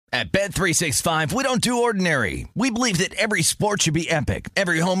At Bet365, we don't do ordinary. We believe that every sport should be epic.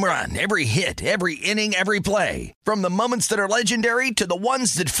 Every home run, every hit, every inning, every play. From the moments that are legendary to the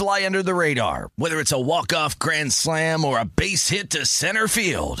ones that fly under the radar. Whether it's a walk-off grand slam or a base hit to center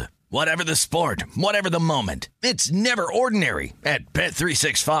field. Whatever the sport, whatever the moment. It's never ordinary at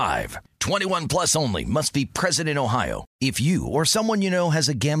Bet365. 21 plus only. Must be present in Ohio. If you or someone you know has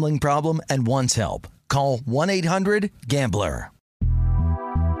a gambling problem and wants help, call 1-800-GAMBLER.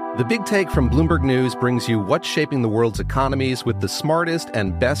 The Big Take from Bloomberg News brings you what's shaping the world's economies with the smartest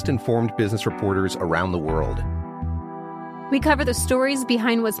and best-informed business reporters around the world. We cover the stories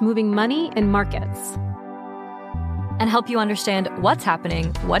behind what's moving money and markets, and help you understand what's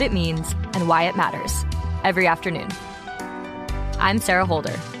happening, what it means, and why it matters every afternoon. I'm Sarah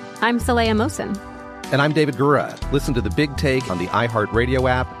Holder. I'm Saleha Mohsin. And I'm David Gura. Listen to The Big Take on the iHeartRadio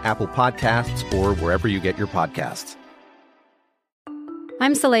app, Apple Podcasts, or wherever you get your podcasts.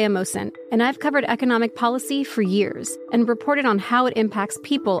 I'm Saleha Mohsin, and I've covered economic policy for years and reported on how it impacts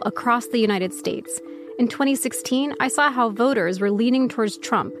people across the United States. In 2016, I saw how voters were leaning towards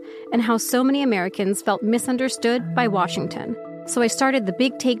Trump and how so many Americans felt misunderstood by Washington. So I started The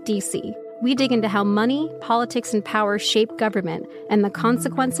Big Take DC. We dig into how money, politics, and power shape government and the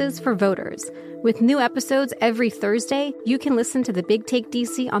consequences for voters. With new episodes every Thursday, you can listen to The Big Take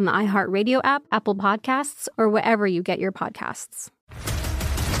DC on the iHeartRadio app, Apple Podcasts, or wherever you get your podcasts.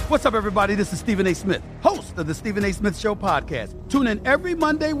 What's up, everybody? This is Stephen A. Smith, host of the Stephen A. Smith Show podcast. Tune in every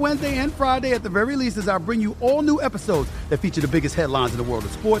Monday, Wednesday, and Friday at the very least as I bring you all new episodes that feature the biggest headlines in the world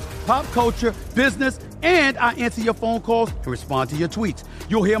of sports, pop culture, business, and I answer your phone calls and respond to your tweets.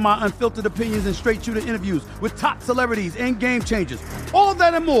 You'll hear my unfiltered opinions and straight-shooter interviews with top celebrities and game changers. All of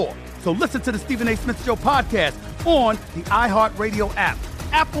that and more. So listen to the Stephen A. Smith Show podcast on the iHeartRadio app,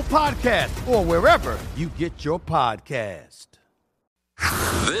 Apple Podcasts, or wherever you get your podcast.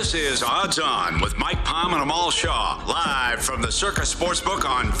 This is Odds On with Mike Palm and Amal Shaw, live from the Circa Sportsbook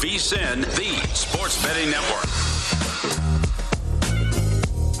on VSiN, the sports betting network.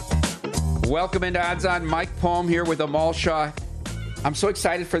 Welcome into Odds On. Mike Palm here with Amal Shaw. I'm so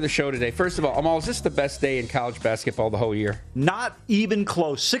excited for the show today. First of all, Amal, is this the best day in college basketball the whole year? Not even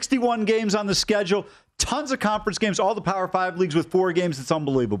close. 61 games on the schedule. Tons of conference games, all the Power 5 leagues with 4 games. It's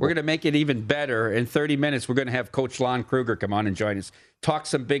unbelievable. We're going to make it even better. In 30 minutes, we're going to have Coach Lon Kruger come on and join us. Talk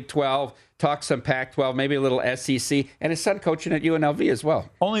some Big 12, talk some Pac-12, maybe a little SEC, and his son coaching at UNLV as well.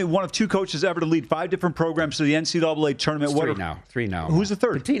 Only one of 2 coaches ever to lead 5 different programs to the NCAA tournament. Three now. Who's the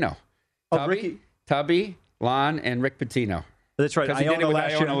third? Pitino. Ricky. Tubby, Lon, and Rick Pitino. That's right. Iona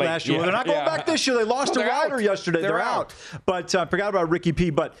last year. Yeah, well, they're not going back this year. They lost to Ryder yesterday. They're out. But I forgot about Ricky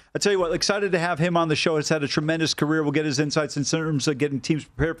P. But I tell you what, excited to have him on the show. He's had a tremendous career. We'll get his insights in terms of getting teams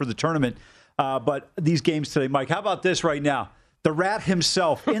prepared for the tournament. But these games today, Mike, how about this right now? The Rat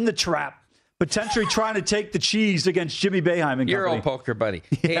himself in the trap, potentially trying to take the cheese against Jimmy Boeheim and Your company. old poker buddy.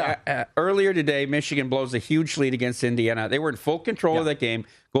 Yeah. Hey, earlier today, Michigan blows a huge lead against Indiana. They were in full control of that game,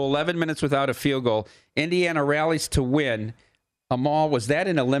 go 11 minutes without a field goal. Indiana rallies to win. Amal, was that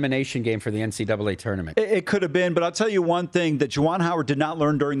an elimination game for the NCAA tournament? It could have been, but I'll tell you one thing that Juwan Howard did not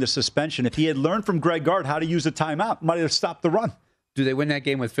learn during the suspension. If he had learned from Greg Gard how to use a timeout, might have stopped the run. Do they win that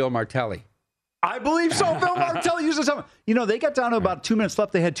game with Phil Martelli? I believe so. Phil Martelli used a timeout. You know, they got down to about 2 minutes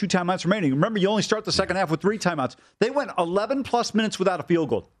left. They had 2 timeouts remaining. Remember, you only start the second half with 3 timeouts. They went 11-plus minutes without a field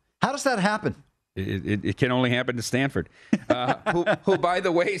goal. How does that happen? It can only happen to Stanford, who, by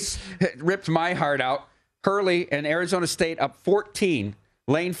the way, ripped my heart out. Hurley and Arizona State up 14,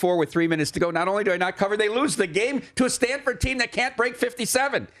 lane 4 with 3 minutes to go. Not only do I not cover, they lose the game to a Stanford team that can't break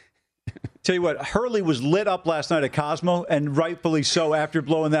 57. Tell you what, Hurley was lit up last night at Cosmo, and rightfully so after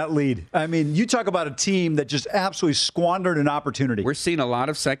blowing that lead. I mean, you talk about a team that just absolutely squandered an opportunity. We're seeing a lot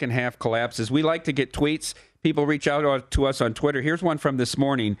of second-half collapses. We like to get tweets. People reach out to us on Twitter. Here's one from this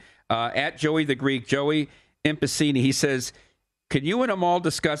morning. At Joey the Greek, Joey Impacini, he says, can you and Amal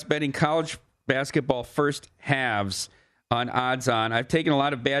discuss betting college basketball first halves on Odds On? I've taken a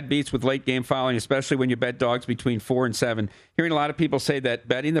lot of bad beats with late game following, especially when you bet dogs between 4 and 7. Hearing a lot of people say that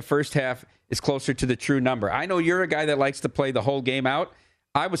betting the first half is closer to the true number. I know you're a guy that likes to play the whole game out.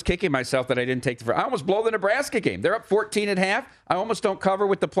 I was kicking myself that I didn't take the first. I almost blow the Nebraska game. They're up 14 at half. I almost don't cover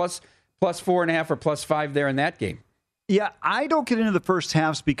with the plus 4.5 or plus 5 there in that game. Yeah, I don't get into the first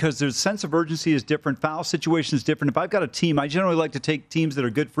halves because their sense of urgency is different. Foul situation is different. If I've got a team, I generally like to take teams that are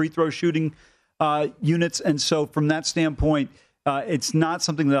good free throw shooting units. And so from that standpoint, it's not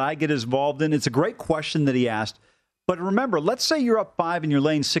something that I get as involved in. It's a great question that he asked. But remember, let's say you're up 5 and you're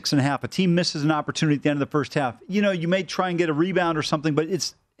laying 6.5. A team misses an opportunity at the end of the first half. You know, you may try and get a rebound or something, but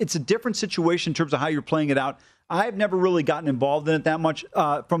it's it's a different situation in terms of how you're playing it out. I've never really gotten involved in it that much.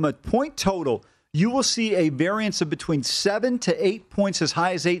 From a point total, you will see a variance of between 7 to 8 points, as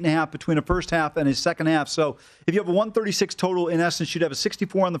high as 8.5 between a first half and a second half. So if you have a 136 total, in essence, you'd have a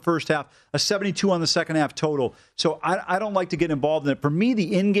 64 on the first half, a 72 on the second half total. So I don't like to get involved in it. For me,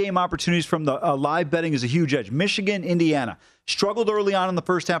 the in-game opportunities from the live betting is a huge edge. Michigan, Indiana struggled early on in the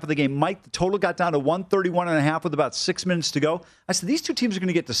first half of the game. Mike, the total got down to 131.5 with about 6 minutes to go. I said, these two teams are going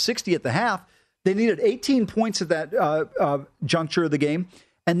to get to 60 at the half. They needed 18 points at that juncture of the game.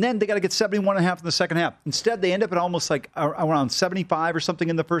 And then they got to get 71.5 in the second half. Instead, they end up at almost like around 75 or something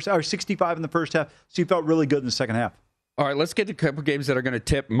in the first, or 65 in the first half. So you felt really good in the second half. All right, let's get to a couple games that are going to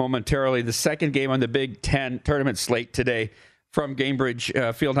tip momentarily. The second game on the Big Ten tournament slate today from Gainbridge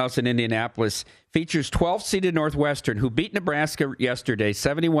Fieldhouse in Indianapolis features 12-seeded Northwestern, who beat Nebraska yesterday,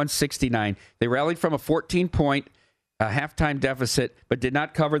 71-69. They rallied from a 14-point halftime deficit, but did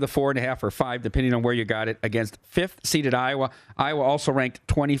not cover the 4.5 or 5, depending on where you got it, against fifth-seeded Iowa. Iowa also ranked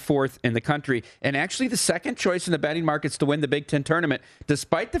 24th in the country, and actually the second choice in the betting markets to win the Big Ten tournament,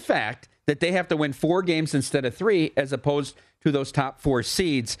 despite the fact that they have to win 4 games instead of 3, as opposed to those top 4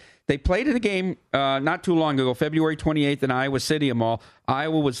 seeds. They played in a game not too long ago, February 28th in Iowa City Mall.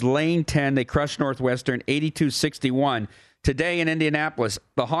 Iowa was laying 10. They crushed Northwestern 82-61. Today in Indianapolis,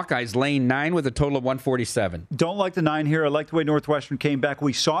 the Hawkeyes laying 9 with a total of 147. Don't like the 9 here. I like the way Northwestern came back.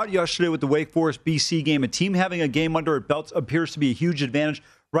 We saw it yesterday with the Wake Forest BC game. A team having a game under its belt appears to be a huge advantage.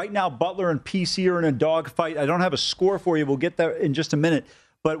 Right now, Butler and PC are in a dogfight. I don't have a score for you. We'll get there in just a minute.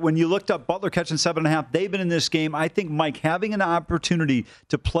 But when you looked up Butler catching 7.5, they've been in this game. I think, Mike, having an opportunity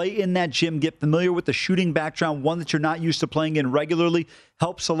to play in that gym, get familiar with the shooting background, one that you're not used to playing in regularly,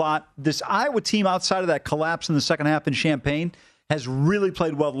 helps a lot. This Iowa team, outside of that collapse in the second half in Champaign, has really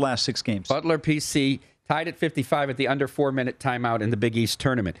played well the last 6 games. Butler PC tied at 55 at the under 4-minute timeout in the Big East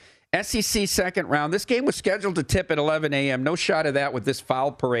tournament. SEC second round. This game was scheduled to tip at 11 a.m. No shot of that with this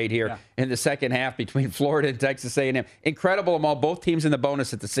foul parade here in the second half between Florida and Texas A&M. Incredible, Amal. Both teams in the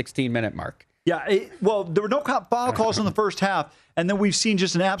bonus at the 16-minute mark. Yeah, well, there were no foul calls in the first half, and then we've seen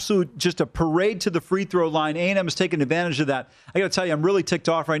just a parade to the free throw line. A&M has taken advantage of that. I got to tell you, I'm really ticked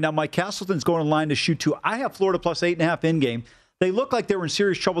off right now. Mike Castleton's going to line to shoot 2. I have Florida plus 8.5 in game. They looked like they were in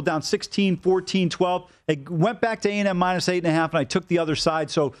serious trouble, down 16, 14, 12. They went back to A&M minus 8.5, and I took the other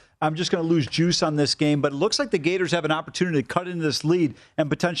side. So I'm just going to lose juice on this game. But it looks like the Gators have an opportunity to cut into this lead and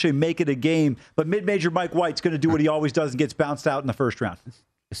potentially make it a game. But mid-major Mike White's going to do what he always does and gets bounced out in the first round.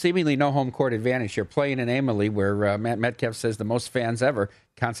 Seemingly no home court advantage. You're playing in Amalie, where Matt Metcalf says the most fans ever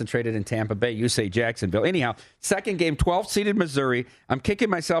concentrated in Tampa Bay. You say Jacksonville. Anyhow, second game, 12-seeded Missouri. I'm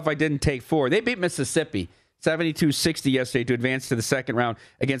kicking myself I didn't take 4. They beat Mississippi 72-60 yesterday to advance to the second round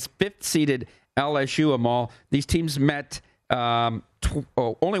against fifth-seeded LSU. Amal. These teams met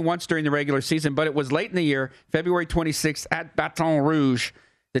only once during the regular season, but it was late in the year, February 26th at Baton Rouge.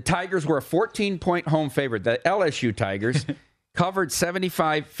 The Tigers were a 14-point home favorite. The LSU Tigers covered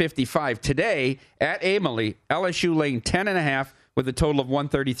 75-55. Today at Amalie, LSU laying 10.5 with a total of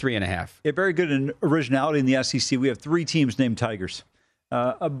 133.5. Yeah, very good in originality in the SEC. We have 3 teams named Tigers.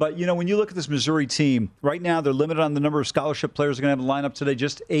 But, when you look at this Missouri team, right now they're limited on the number of scholarship players they're going to have in the lineup today,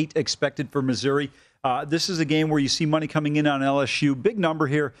 just 8 expected for Missouri. This is a game where you see money coming in on LSU. Big number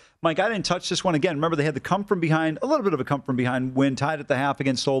here. Mike, I didn't touch this one again. Remember, they had the a little bit of a come-from-behind win, tied at the half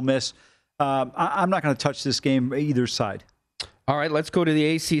against Ole Miss. I'm not going to touch this game either side. All right, let's go to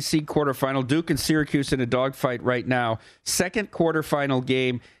the ACC quarterfinal. Duke and Syracuse in a dogfight right now. Second quarterfinal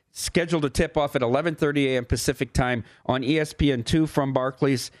game, scheduled to tip off at 11:30 a.m. Pacific time on ESPN2 from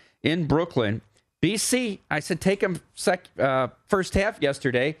Barclays in Brooklyn. BC, I said take them first half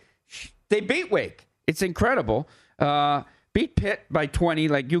yesterday. They beat Wake. It's incredible. Beat Pitt by 20,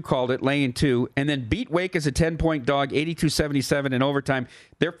 like you called it, laying 2, and then beat Wake as a 10-point dog, 82-77 in overtime.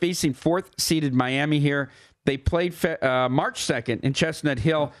 They're facing 4th-seeded Miami here. They played March 2nd in Chestnut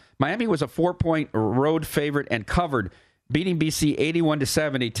Hill. Miami was a 4-point road favorite and covered, beating BC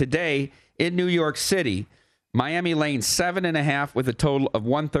 81-70. Today in New York City, Miami laying 7.5 with a total of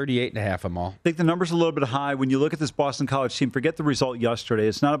 138.5 Amal. I think the number's a little bit high. When you look at this Boston College team, forget the result yesterday.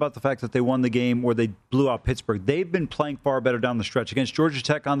 It's not about the fact that they won the game or they blew out Pittsburgh. They've been playing far better down the stretch. Against Georgia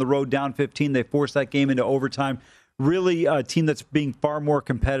Tech on the road, down 15, they forced that game into overtime. Really a team that's being far more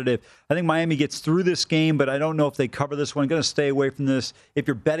competitive. I think Miami gets through this game, but I don't know if they cover this one. I'm going to stay away from this. If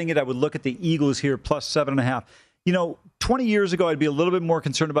you're betting it, I would look at the Eagles here, plus 7.5. 20 years ago, I'd be a little bit more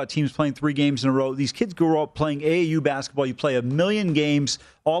concerned about teams playing 3 games in a row. These kids grow up playing AAU basketball. You play 1 million games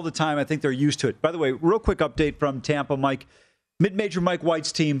all the time. I think they're used to it. By the way, real quick update from Tampa, Mike. Mid-major Mike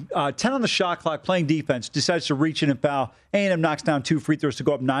White's team, 10 on the shot clock, playing defense, decides to reach in and foul. A&M knocks down 2 free throws to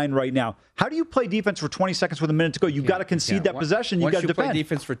go up 9 right now. How do you play defense for 20 seconds with a minute to go? You've got to concede that possession. You've got to defend. Once you play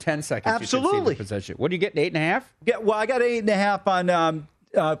defense for 10 seconds, absolutely. You concede the possession. What do you get, 8.5? Yeah, well, I got 8.5 on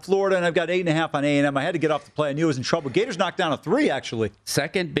Florida, and I've got 8.5 on A&M. I had to get off the play. I knew I was in trouble. Gators knocked down a 3, actually.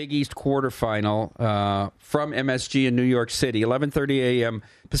 Second Big East quarterfinal from MSG in New York City. 11:30 a.m.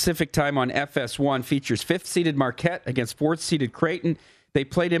 Pacific time on FS1 features 5th-seeded Marquette against 4th-seeded Creighton. They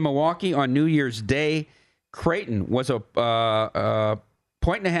played in Milwaukee on New Year's Day. Creighton was a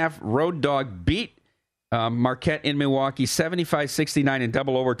 1.5 road dog beat Marquette in Milwaukee, 75-69 in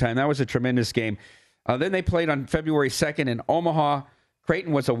double overtime. That was a tremendous game. Then they played on February 2nd in Omaha.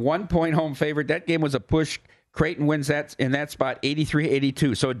 Creighton was a 1-point home favorite. That game was a push. Creighton wins that in that spot,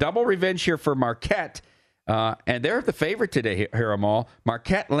 83-82. So a double revenge here for Marquette. And they're the favorite today here, Amal.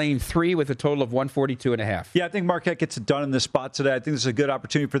 Marquette lane 3 with a total of 142.5. Yeah, I think Marquette gets it done in this spot today. I think this is a good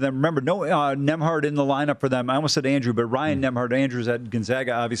opportunity for them. Remember, no Nembhard in the lineup for them. I almost said Andrew, but Ryan Nembhard. Andrew's at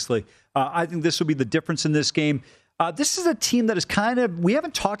Gonzaga, obviously. I think this will be the difference in this game. This is a team that is we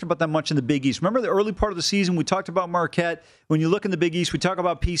haven't talked about that much in the Big East. Remember the early part of the season, we talked about Marquette. When you look in the Big East, we talk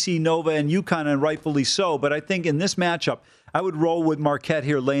about PC, Nova, and UConn, and rightfully so. But I think in this matchup, I would roll with Marquette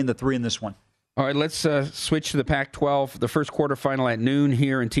here, laying the 3 in this one. All right, let's switch to the Pac-12. The first quarterfinal at noon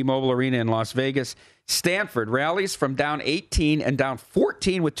here in T-Mobile Arena in Las Vegas. Stanford rallies from down 18 and down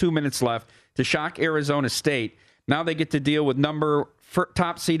 14 with 2 minutes left to shock Arizona State. Now they get to deal with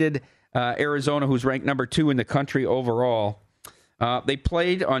top-seeded Arizona, who's ranked number 2 in the country overall. They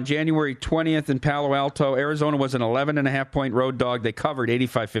played on January 20th in Palo Alto. Arizona was an 11.5-point road dog. They covered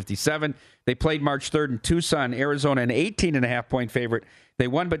 85-57. They played March 3rd in Tucson. Arizona, an 18.5-point favorite. They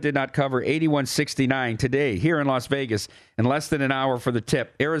won but did not cover, 81-69. Today, here in Las Vegas, in less than an hour for the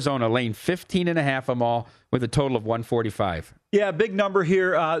tip, Arizona lane 15.5 them all with a total of 145. Yeah, big number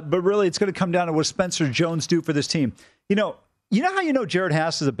here, but really it's going to come down to what Spencer Jones do for this team. You know how you know Jared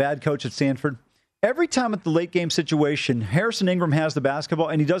Haas is a bad coach at Stanford? Every time at the late game situation, Harrison Ingram has the basketball,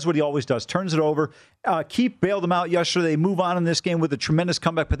 and he does what he always does, turns it over. Keith bailed them out yesterday. They move on in this game with a tremendous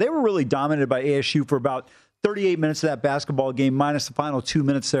comeback, but they were really dominated by ASU for about 38 minutes of that basketball game, minus the final 2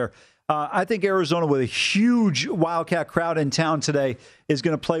 minutes there. I think Arizona, with a huge Wildcat crowd in town today, is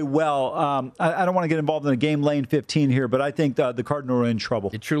going to play well. I don't want to get involved in a game lane 15 here, but I think the Cardinals are in trouble.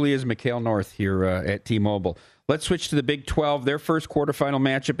 It truly is Mikhail North here at T-Mobile. Let's switch to the Big 12. Their first quarterfinal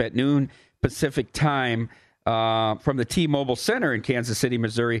matchup at noon Pacific time from the T-Mobile Center in Kansas City,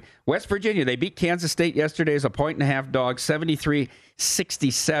 Missouri. West Virginia, they beat Kansas State yesterday as a 1.5 dog,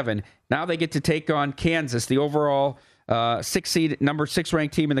 73-67. Now they get to take on Kansas, the overall number 6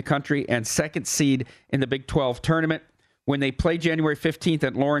 ranked team in the country and 2nd seed in the Big 12 tournament. When they played January 15th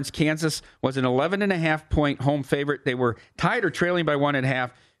at Lawrence, Kansas was an 11.5-point home favorite. They were tied or trailing by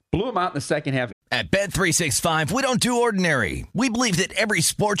 1.5. Blew them out in the second half. At Bet365, we don't do ordinary. We believe that every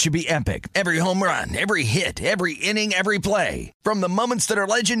sport should be epic. Every home run, every hit, every inning, every play. From the moments that are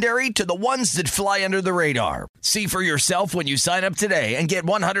legendary to the ones that fly under the radar. See for yourself when you sign up today and get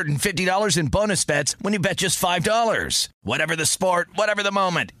 $150 in bonus bets when you bet just $5. Whatever the sport, whatever the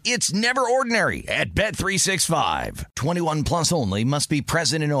moment, it's never ordinary at Bet365. 21 plus only. Must be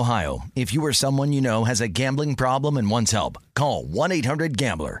present in Ohio. If you or someone you know has a gambling problem and wants help, call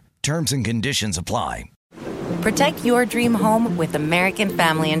 1-800-GAMBLER. Terms and conditions apply. Protect your dream home with American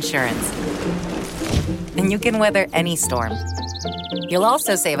Family Insurance. And you can weather any storm. You'll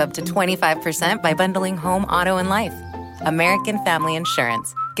also save up to 25% by bundling home, auto, and life. American Family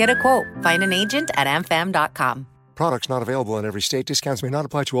Insurance. Get a quote. Find an agent at amfam.com. Products not available in every state. Discounts may not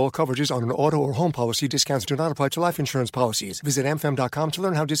apply to all coverages on an auto or home policy. Discounts do not apply to life insurance policies. Visit amfam.com to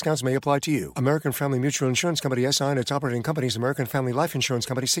learn how discounts may apply to you. American Family Mutual Insurance Company, SI, and its operating companies, American Family Life Insurance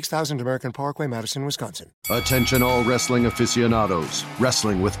Company, 6000 American Parkway, Madison, Wisconsin. Attention all wrestling aficionados.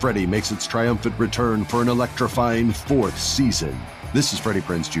 Wrestling with Freddie makes its triumphant return for an electrifying 4th season. This is Freddie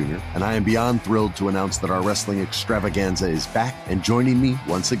Prinze Jr., and I am beyond thrilled to announce that our wrestling extravaganza is back, and joining me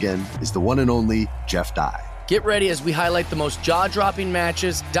once again is the one and only Jeff Dye. Get ready as we highlight the most jaw-dropping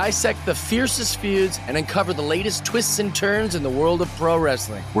matches, dissect the fiercest feuds, and uncover the latest twists and turns in the world of pro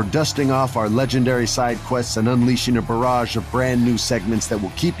wrestling. We're dusting off our legendary side quests and unleashing a barrage of brand new segments that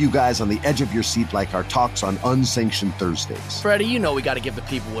will keep you guys on the edge of your seat like our talks on Unsanctioned Thursdays. Freddie, you know we got to give the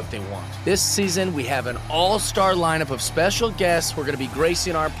people what they want. This season, we have an all-star lineup of special guests who are going to be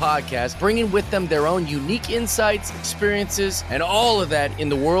gracing our podcast, bringing with them their own unique insights, experiences, and all of that in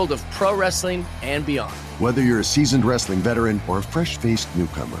the world of pro wrestling and beyond. Whether you're a seasoned wrestling veteran or a fresh-faced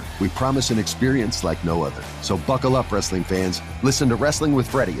newcomer, we promise an experience like no other. So buckle up, wrestling fans. Listen to Wrestling with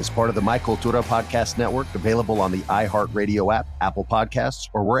Freddie as part of the My Cultura Podcast Network, available on the iHeartRadio app, Apple Podcasts,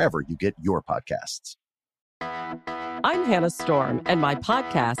 or wherever you get your podcasts. I'm Hannah Storm, and my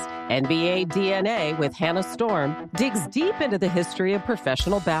podcast, NBA DNA with Hannah Storm, digs deep into the history of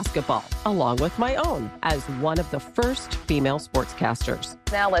professional basketball, along with my own, as one of the first female sportscasters.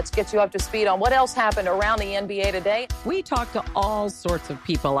 Now let's get you up to speed on what else happened around the NBA today. We talked to all sorts of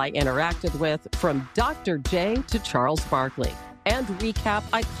people I interacted with, from Dr. J to Charles Barkley, and recap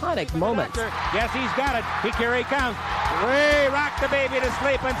iconic moments. Yes, he's got it. Here he comes. Way rock the baby to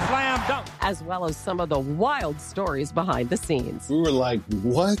sleep and slam dunk. As well as some of the wild stories behind the scenes. We were like,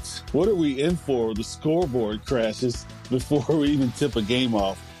 what? What are we in for? The scoreboard crashes before we even tip a game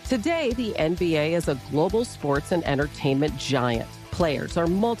off. Today, the NBA is a global sports and entertainment giant. Players are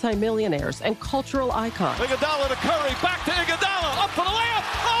multimillionaires and cultural icons. Iguodala to Curry, back to Iguodala, up for the layup.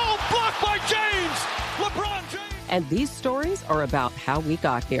 Oh, blocked by James. LeBron James. And these stories are about how we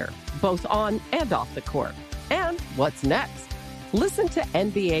got here, both on and off the court. And what's next? Listen to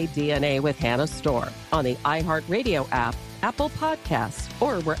NBA DNA with Hannah Storm on the iHeartRadio app, Apple Podcasts,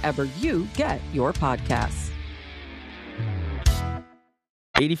 or wherever you get your podcasts.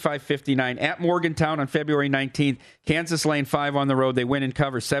 85-59 at Morgantown on February 19th. Kansas Lane 5 on the road. They win and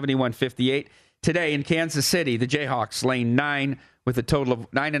cover 71-58. Today in Kansas City, the Jayhawks Lane 9 with a total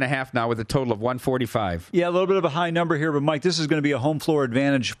of 9.5 now with a total of 145. Yeah, a little bit of a high number here, but Mike, this is going to be a home floor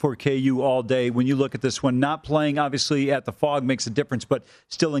advantage for KU all day. When you look at this one, not playing obviously at the Fog makes a difference, but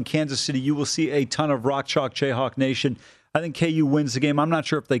still in Kansas City, you will see a ton of Rock Chalk Jayhawk Nation. I think KU wins the game. I'm not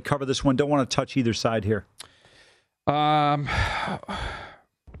sure if they cover this one. Don't want to touch either side here.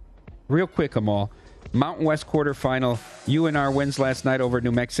 Real quick, Amal. Mountain West quarterfinal. UNR wins last night over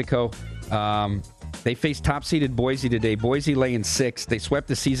New Mexico. They faced top-seeded Boise today. Boise laying 6. They swept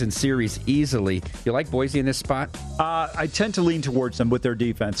the season series easily. You like Boise in this spot? I tend to lean towards them with their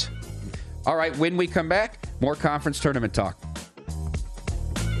defense. All right, when we come back, more conference tournament talk.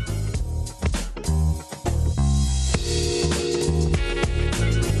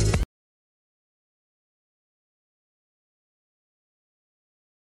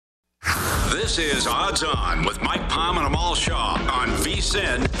 This is Odds On with Mike Palm and Amal Shaw on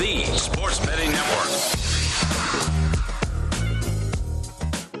VSiN, the Sports Betting Network.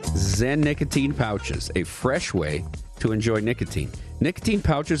 Zen nicotine pouches, a fresh way to enjoy nicotine. Nicotine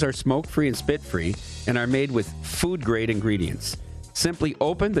pouches are smoke-free and spit-free and are made with food-grade ingredients. Simply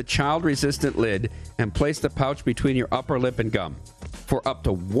open the child-resistant lid and place the pouch between your upper lip and gum for up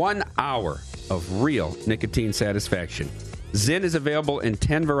to 1 hour of real nicotine satisfaction. Zyn is available in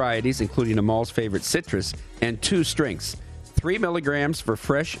 10 varieties, including Amal's favorite citrus, and 2 strengths. 3 milligrams for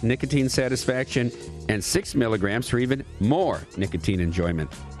fresh nicotine satisfaction and 6 milligrams for even more nicotine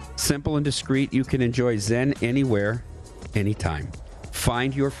enjoyment. Simple and discreet, you can enjoy Zen anywhere, anytime.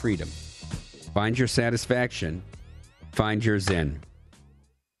 Find your freedom. Find your satisfaction. Find your Zen.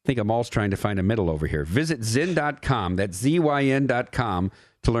 I think Amal's trying to find a middle over here. Visit Zyn.com, that's ZYN.com,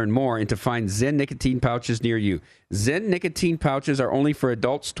 to learn more and to find Zen nicotine pouches near you. Zen nicotine pouches are only for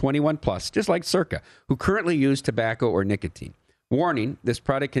adults 21 plus, just like Circa, who currently use tobacco or nicotine. Warning, this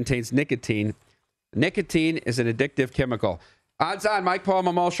product contains nicotine. Nicotine is an addictive chemical. Odds on, Mike Paul,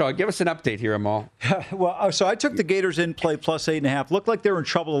 Amal Shaw. Give us an update here, Amal. Well, so I took the Gators in play plus 8.5. Looked like they were in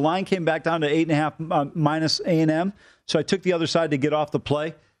trouble. The line came back down to 8.5 minus A&M. So I took the other side to get off the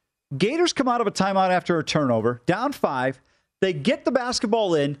play. Gators come out of a timeout after a turnover, down 5. They get the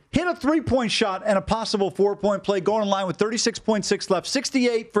basketball in, hit a 3-point shot and a possible 4-point play, going in line with 36.6 left.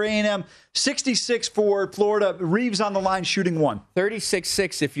 68 for A&M, 66 for Florida. Reeves on the line shooting 1.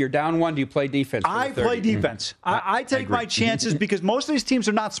 36-6. If you're down 1, do you play defense? I play defense. I take my chances because most of these teams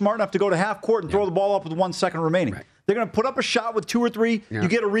are not smart enough to go to half court and throw the ball up with 1 second remaining. Right. They're going to put up a shot with 2 or 3. Yeah. You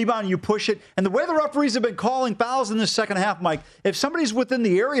get a rebound and you push it. And the way the referees have been calling fouls in this second half, Mike, if somebody's within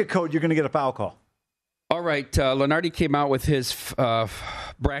the area code, you're going to get a foul call. All right, Lenardi came out with his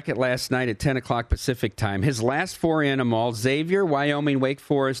bracket last night at 10 o'clock Pacific time. His last 4 animals, Xavier, Wyoming, Wake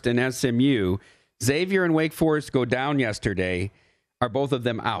Forest, and SMU. Xavier and Wake Forest go down yesterday. Are both of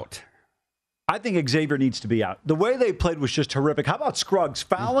them out? I think Xavier needs to be out. The way they played was just horrific. How about Scruggs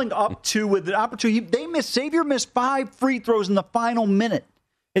fouling up 2 with the opportunity? Xavier missed 5 free throws in the final minute.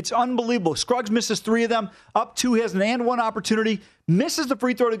 It's unbelievable. Scruggs misses 3 of them. Up 2, he has an and 1 opportunity. Misses the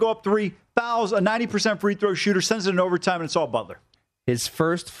free throw to go up 3. Fouls, a 90% free throw shooter. Sends it in overtime, and it's all Butler. His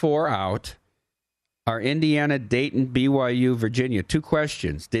first 4 out are Indiana, Dayton, BYU, Virginia. 2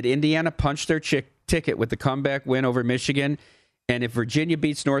 questions. Did Indiana punch their ticket with the comeback win over Michigan? And if Virginia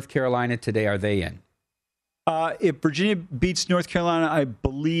beats North Carolina today, are they in? If Virginia beats North Carolina, I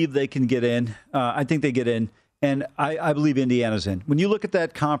believe they can get in. I think they get in. And I believe Indiana's in. When you look at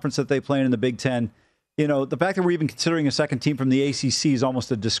that conference that they play in the Big Ten, the fact that we're even considering a second team from the ACC is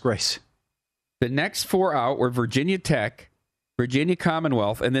almost a disgrace. The next 4 out were Virginia Tech, Virginia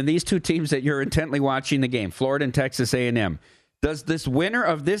Commonwealth, and then these two teams that you're intently watching the game, Florida and Texas A&M. Does this winner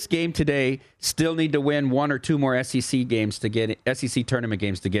of this game today still need to win 1 or 2 more SEC games to get SEC tournament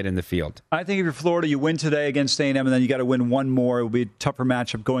games to get in the field? I think if you're Florida, you win today against A&M, and then you got to win 1 more. It will be a tougher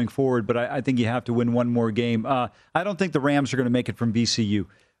matchup going forward, but I think you have to win 1 more game. I don't think the Rams are going to make it from VCU.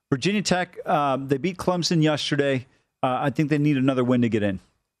 Virginia Tech, they beat Clemson yesterday. I think they need another win to get in.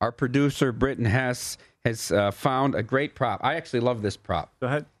 Our producer, Britton Hess, has found a great prop. I actually love this prop. Go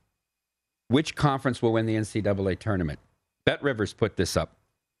ahead. Which conference will win the NCAA tournament? Bet Rivers put this up.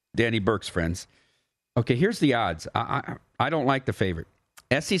 Danny Burke's friends. Okay, here's the odds. I don't like the favorite.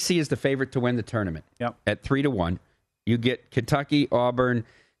 SEC is the favorite to win the tournament. Yep. At 3-1. You get Kentucky, Auburn,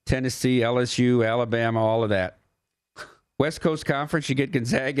 Tennessee, LSU, Alabama, all of that. West Coast Conference, you get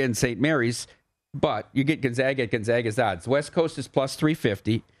Gonzaga and St. Mary's, but you get Gonzaga at Gonzaga's odds. West Coast is plus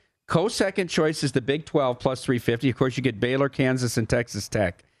 350. Co-second choice is the Big 12 plus 350. Of course, you get Baylor, Kansas, and Texas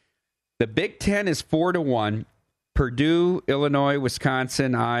Tech. The Big 10 is 4-1. Purdue, Illinois,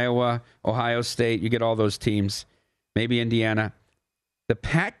 Wisconsin, Iowa, Ohio State. You get all those teams. Maybe Indiana. The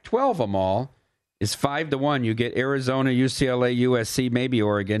Pac-12 them all is 5-1. You get Arizona, UCLA, USC, maybe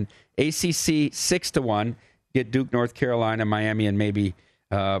Oregon. ACC 6-1. Get Duke, North Carolina, Miami, and maybe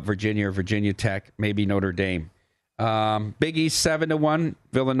Virginia or Virginia Tech, maybe Notre Dame. Big East 7-1.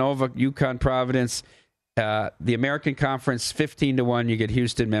 Villanova, UConn, Providence. The American Conference 15-1. You get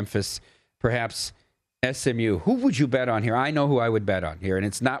Houston, Memphis, perhaps SMU. Who would you bet on here? I know who I would bet on here, and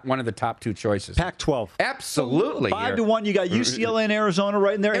it's not one of the top 2 choices. Pac-12. Absolutely. 5-1. You got UCLA and Arizona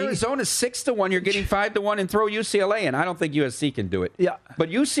right in there. Arizona's 6-1. You're getting 5-1 and throw UCLA in. I don't think USC can do it. Yeah. But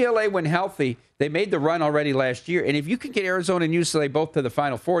UCLA, when healthy, they made the run already last year. And if you can get Arizona and UCLA both to the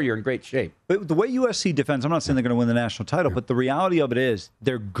Final Four, you're in great shape. But the way USC defends, I'm not saying they're going to win the national title, but the reality of it is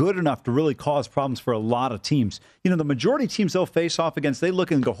they're good enough to really cause problems for a lot of teams. The majority of teams they'll face off against, they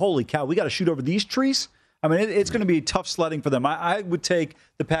look and go, holy cow, we got to shoot over these trees. I mean, it's going to be tough sledding for them. I would take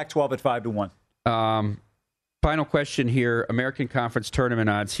the Pac-12 at 5-1. Final question here. American Conference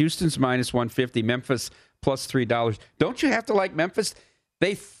tournament odds. Houston's minus 150. Memphis plus $3. Don't you have to like Memphis?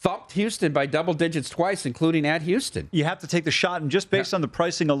 They thumped Houston by double digits twice, including at Houston. You have to take the shot, and just based on the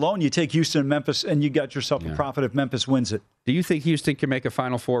pricing alone, you take Houston and Memphis, and you got yourself a profit if Memphis wins it. Do you think Houston can make a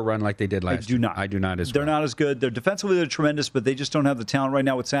Final Four run like they did last year? I do not. I do not as well. They're not as good. They're defensively, they're tremendous, but they just don't have the talent right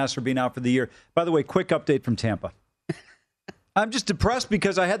now with Sasser being out for the year. By the way, quick update from Tampa. I'm just depressed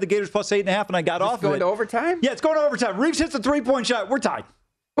because I had the Gators plus 8.5, and I got off of it. Going to overtime? Yeah, it's going to overtime. Reeves hits a 3-point shot. We're tied.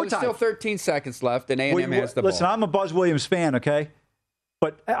 There's still 13 seconds left, and A&M has the ball. Listen, I'm a Buzz Williams fan, okay?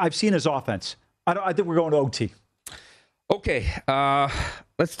 But I've seen his offense. I think we're going to OT. Okay,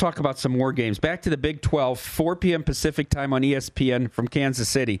 let's talk about some more games. Back to the Big 12, 4 p.m. Pacific time on ESPN from Kansas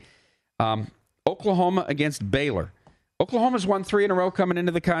City. Oklahoma against Baylor. Oklahoma's won 3 in a row coming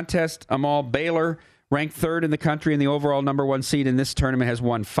into the contest. Baylor, ranked 3rd in the country and the overall number 1 seed in this tournament, has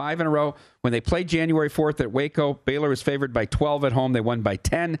won 5 in a row. When they played January 4th at Waco, Baylor was favored by 12 at home. They won by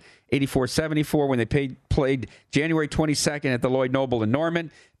 10, 84-74. When they played January 22nd at the Lloyd Noble in Norman,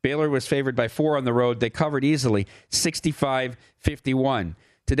 Baylor was favored by 4 on the road. They covered easily, 65-51.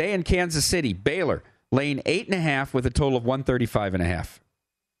 Today in Kansas City, Baylor laying 8.5 with a total of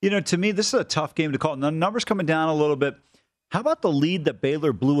 135.5. To me, this is a tough game to call. The numbers coming down a little bit. How about the lead that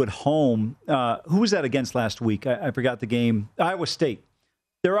Baylor blew at home? Who was that against last week? I forgot the game. Iowa State.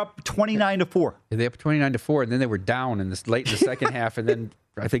 They're up 29-4. They're up 29-4, and then they were down late in the second half, and then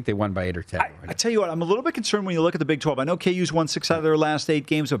I think they won by 8 or 10. I tell you what, I'm a little bit concerned when you look at the Big 12. I know KU's won 6 out of their last 8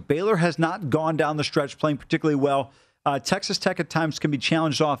 games, but Baylor has not gone down the stretch playing particularly well. Texas Tech at times can be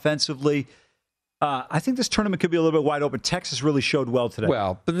challenged offensively. I think this tournament could be a little bit wide open. Texas really showed well today.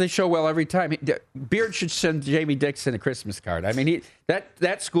 Well, but they show well every time. Beard should send Jamie Dixon a Christmas card. I mean,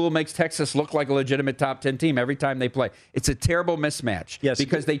 that school makes Texas look like a legitimate top 10 team every time they play. It's a terrible mismatch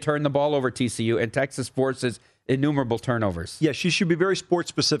because they turn the ball over TCU, and Texas forces innumerable turnovers. Yeah, she should be very sports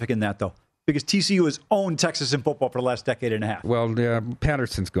specific in that, though, because TCU has owned Texas in football for the last decade and a half. Well,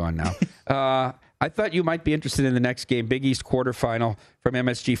 Patterson's gone now. I thought you might be interested in the next game, Big East quarterfinal from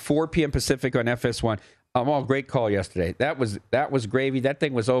MSG, 4 p.m. Pacific on FS1. Great call yesterday. That was gravy. That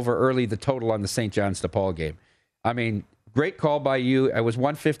thing was over early, the total on the St. John's DePaul game. I mean, great call by you. It was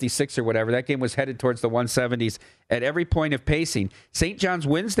 156 or whatever. That game was headed towards the 170s at every point of pacing. St. John's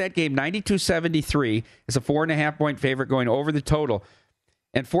wins that game 92-73. It's a 4.5-point favorite going over the total.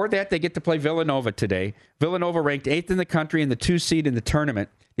 And for that, they get to play Villanova today. Villanova ranked 8th in the country and the 2 seed in the tournament.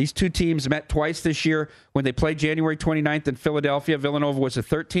 These two teams met twice this year when they played January 29th in Philadelphia. Villanova was a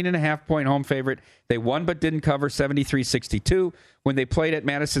 13.5-point home favorite. They won but didn't cover, 73-62, when they played at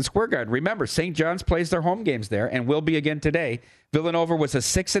Madison Square Garden. Remember, St. John's plays their home games there and will be again today. Villanova was a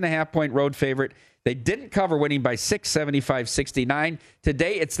 6.5-point road favorite. They didn't cover, winning by 6, 75-69.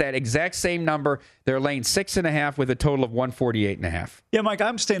 Today, it's that exact same number. They're laying 6.5 with a total of 148.5. Yeah, Mike,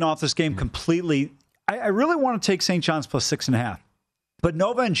 I'm staying off this game completely. I really want to take St. John's plus 6.5. But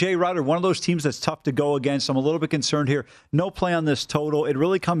Nova and Jay Wright are one of those teams that's tough to go against. I'm a little bit concerned here. No play on this total. It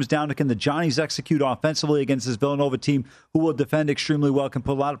really comes down to, can the Johnnies execute offensively against this Villanova team who will defend extremely well, can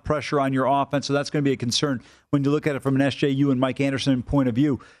put a lot of pressure on your offense. So that's going to be a concern when you look at it from an SJU and Mike Anderson point of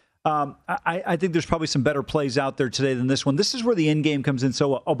view. I think there's probably some better plays out there today than this one. This is where the end game comes in so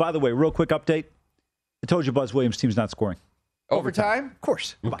well. Oh, by the way, real quick update. I told you Buzz Williams' team's not scoring. Overtime? Of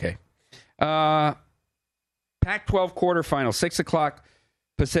course. Okay. Pac-12 quarterfinal, 6 o'clock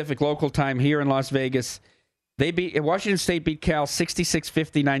Pacific local time here in Las Vegas. Washington State beat Cal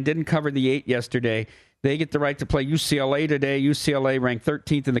 66-59, didn't cover the 8 yesterday. They get the right to play UCLA today. UCLA ranked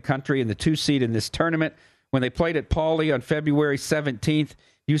 13th in the country and the 2 seed in this tournament. When they played at Pauley on February 17th,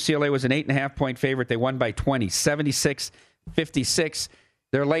 UCLA was an 8.5-point favorite. They won by 20, 76-56.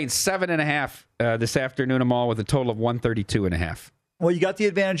 They're laying 7.5 this afternoon, Amal, with a total of 132.5. Well, you got the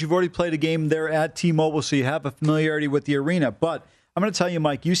advantage. You've already played a game there at T-Mobile, so you have a familiarity with the arena. But I'm going to tell you,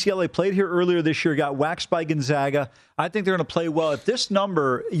 Mike, UCLA played here earlier this year, got waxed by Gonzaga. I think they're going to play well. If this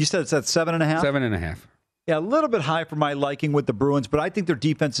number, you said it's at 7.5? 7.5. Yeah, a little bit high for my liking with the Bruins, but I think their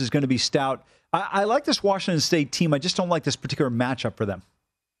defense is going to be stout. I like this Washington State team. I just don't like this particular matchup for them.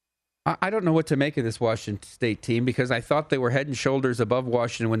 I don't know what to make of this Washington State team because I thought they were head and shoulders above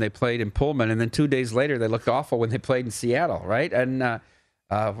Washington when they played in Pullman, and then 2 days later they looked awful when they played in Seattle, right? And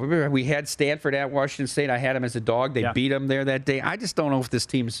we had Stanford at Washington State. I had them as a dog. They beat them there that day. I just don't know if this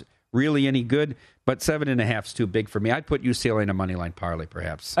team's really any good, but 7.5 is too big for me. I'd put UCLA in a moneyline parlay,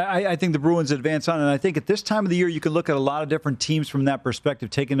 perhaps. I think the Bruins advance on, and I think at this time of the year you can look at a lot of different teams from that perspective,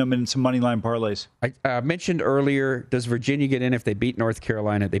 taking them in some moneyline parlays. I mentioned earlier, does Virginia get in if they beat North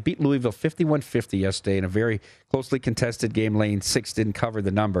Carolina? They beat Louisville 51-50 yesterday in a very closely contested game. Lane 6 didn't cover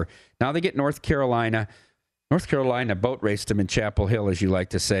the number. Now they get North Carolina. North Carolina boat raced them in Chapel Hill, as you like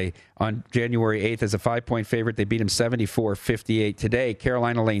to say, on January 8th as a 5-point favorite. They beat them 74-58. Today,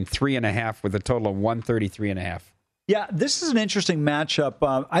 Carolina laying 3.5 with a total of 133.5. Yeah, this is an interesting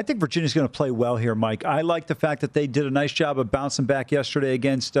matchup. I think Virginia's going to play well here, Mike. I like the fact that they did a nice job of bouncing back yesterday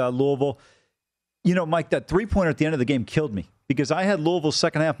against Louisville. You know, Mike, that three-pointer at the end of the game killed me because I had Louisville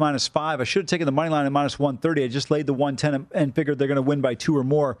second half -5. I should have taken the money line at -130. I just laid the 110 and figured they're going to win by 2 or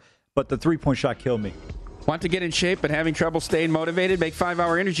more, but the three-point shot killed me. Want to get in shape but having trouble staying motivated? Make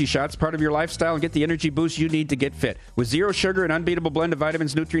 5-Hour Energy Shots part of your lifestyle and get the energy boost you need to get fit. With zero sugar and unbeatable blend of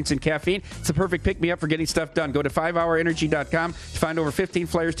vitamins, nutrients, and caffeine, it's the perfect pick-me-up for getting stuff done. Go to 5hourenergy.com to find over 15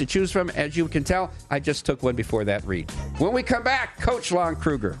 flavors to choose from. As you can tell, I just took one before that read. When we come back, Coach Lon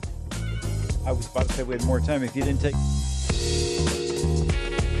Kruger. I was about to say we had more time if you didn't take...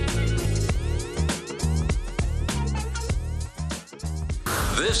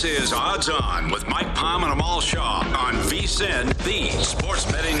 This is Odds On with Mike Palm and Amal Shaw on VSiN, the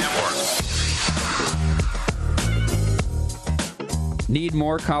Sports Betting Network. Need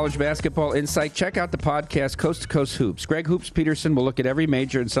more college basketball insight? Check out the podcast Coast to Coast Hoops. Greg Hoops Peterson will look at every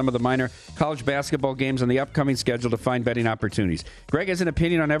major and some of the minor college basketball games on the upcoming schedule to find betting opportunities. Greg has an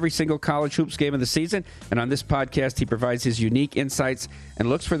opinion on every single college hoops game of the season, and on this podcast, he provides his unique insights and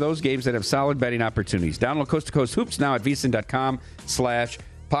looks for those games that have solid betting opportunities. Download Coast to Coast Hoops now at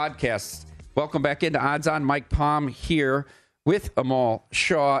vsin.com/podcasts. Welcome back into Odds On. Mike Palm here with Amal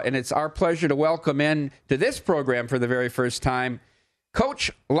Shaw, and it's our pleasure to welcome in to this program for the very first time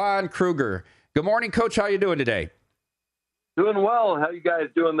Coach Lon Kruger. Good morning, Coach. How are you doing today? Doing well. How you guys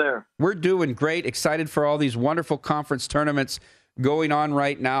doing there? We're doing great. Excited for all these wonderful conference tournaments going on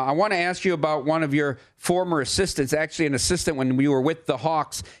right now. I want to ask you about one of your former assistants, actually an assistant when we were with the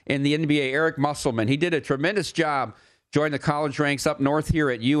Hawks in the NBA, Eric Musselman. He did a tremendous job, joined the college ranks up north here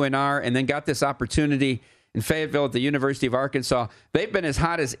at UNR, and then got this opportunity in Fayetteville at the University of Arkansas. They've been as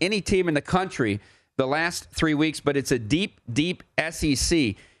hot as any team in the country the last 3 weeks, but it's a deep, deep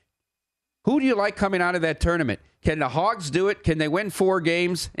SEC. Who do you like coming out of that tournament? Can the Hogs do it? Can they win 4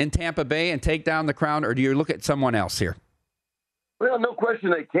 games in Tampa Bay and take down the Crown, or do you look at someone else here? Well, no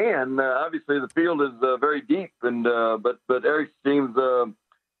question they can. Obviously, the field is very deep, and but Eric's teams,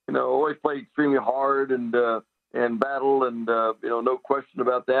 always play extremely hard and battle, and no question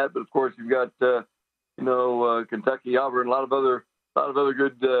about that. But of course, you've got Kentucky, Auburn, a lot of other lot of other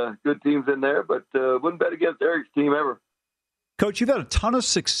good teams in there, but wouldn't bet against Eric's team ever. Coach, you've had a ton of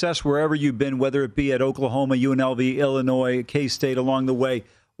success wherever you've been, whether it be at Oklahoma, UNLV, Illinois, K-State along the way.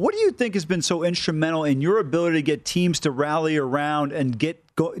 What do you think has been so instrumental in your ability to get teams to rally around and get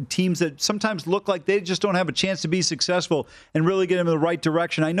teams that sometimes look like they just don't have a chance to be successful and really get them in the right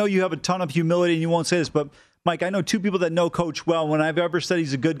direction? I know you have a ton of humility and you won't say this, but Mike, I know two people that know Coach well. When I've ever said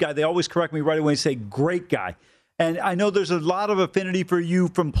he's a good guy, they always correct me right away and say, great guy. And I know there's a lot of affinity for you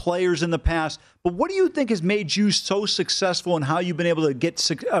from players in the past, but what do you think has made you so successful in how you've been able to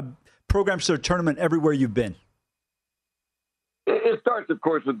get programs to the tournament everywhere you've been? It starts, of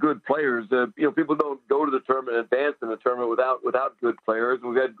course, with good players. People don't go to the tournament, advance in the tournament without good players.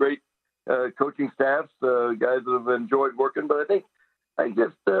 We've had great coaching staffs, guys that have enjoyed working. But I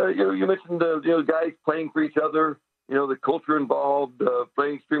just you mentioned guys playing for each other. The culture involved,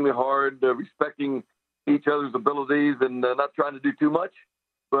 playing extremely hard, respecting each other's abilities, and not trying to do too much,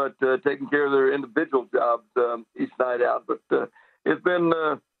 but taking care of their individual jobs each night out. But it's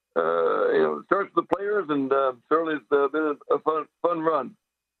been. It starts with the players, and certainly it's been a fun run.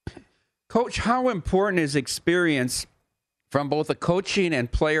 Coach, how important is experience from both a coaching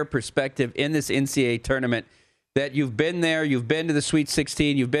and player perspective in this NCAA tournament? That you've been there, you've been to the Sweet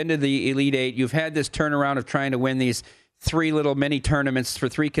 16, you've been to the Elite Eight, you've had this turnaround of trying to win these 3 little mini tournaments for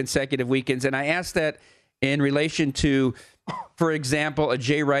 3 consecutive weekends. And I ask that in relation to, for example, a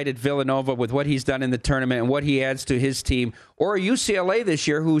Jay Wright at Villanova with what he's done in the tournament and what he adds to his team, or UCLA this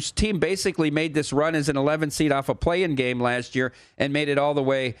year, whose team basically made this run as an 11 seed off a play-in game last year and made it all the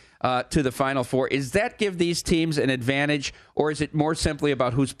way to the Final Four. Is that give these teams an advantage, or is it more simply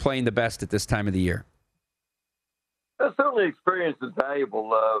about who's playing the best at this time of the year? Certainly experience is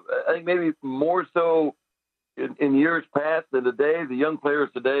valuable. I think maybe more so in years past than today. The young players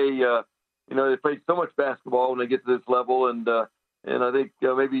today, they play so much basketball when they get to this level, and I think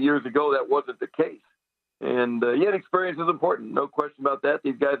maybe years ago that wasn't the case. And yet, experience is important, no question about that.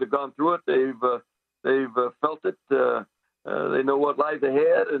 These guys have gone through it; they've felt it. They know what lies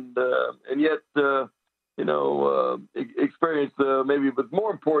ahead, and yet, experience maybe was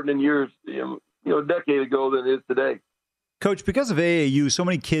more important in years, a decade ago than it is today. Coach, because of AAU, so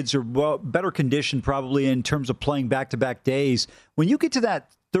many kids are better conditioned probably in terms of playing back-to-back days. When you get to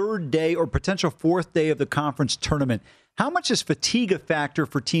that third day or potential fourth day of the conference tournament, how much is fatigue a factor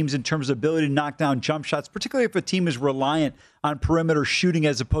for teams in terms of ability to knock down jump shots, particularly if a team is reliant on perimeter shooting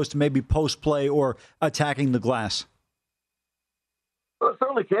as opposed to maybe post-play or attacking the glass? Well, it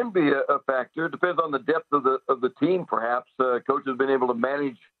certainly can be a factor. It depends on the depth of the team, perhaps. Coaches have been able to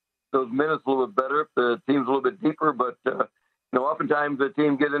manage those minutes a little bit better if the team's a little bit deeper. But, oftentimes the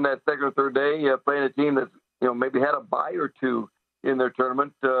team get in that second or third day playing a team that's, maybe had a bye or two in their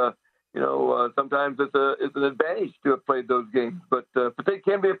tournament. Sometimes it's an advantage to have played those games. But fatigue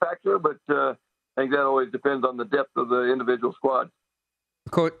can be a factor, but I think that always depends on the depth of the individual squad.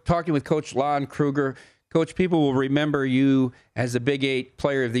 Talking with Coach Lon Kruger. Coach, people will remember you as the Big 8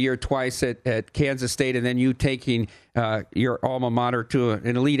 Player of the Year twice at Kansas State, and then you taking your alma mater to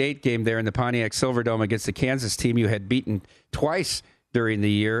an Elite 8 game there in the Pontiac Silverdome against the Kansas team you had beaten twice during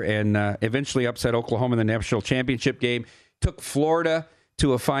the year, and eventually upset Oklahoma in the national championship game. Took Florida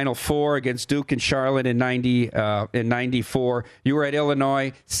to a Final Four against Duke and Charlotte in 94. You were at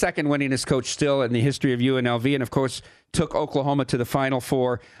Illinois, second winningest coach still in the history of UNLV, and of course took Oklahoma to the Final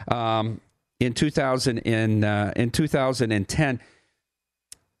Four in 2010.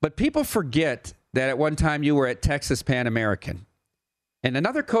 But people forget that at one time you were at Texas Pan American. And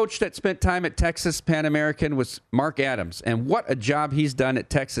another coach that spent time at Texas Pan American was Mark Adams. And what a job he's done at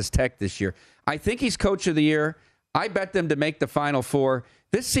Texas Tech this year. I think he's Coach of the Year. I bet them to make the Final Four.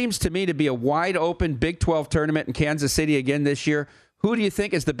 This seems to me to be a wide open Big 12 tournament in Kansas City again this year. Who do you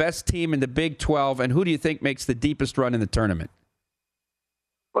think is the best team in the Big 12, and who do you think makes the deepest run in the tournament?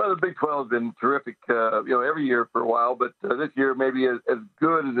 Well, the Big 12 has been terrific, every year for a while, but this year maybe as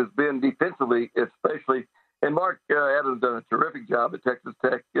good as it's been defensively, especially. And Mark Adams done a terrific job at Texas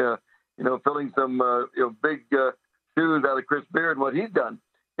Tech, filling some big shoes out of Chris Beard and what he's done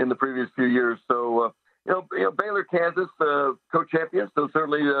in the previous few years. So, Baylor, Kansas, co-champions, so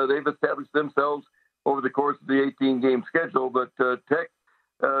certainly they've established themselves over the course of the 18-game schedule. But Tech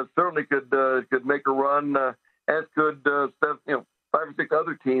certainly could make a run, as could 5 or 6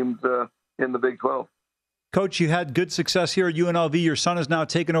 other teams in the Big 12. Coach, you had good success here at UNLV. Your son has now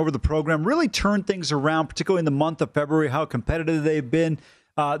taken over the program, really turned things around, particularly in the month of February, how competitive they've been.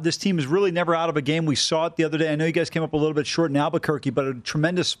 This team is really never out of a game. We saw it the other day. I know you guys came up a little bit short in Albuquerque, but a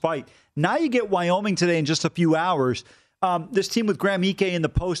tremendous fight. Now you get Wyoming today in just a few hours. This team with Graham Ike in the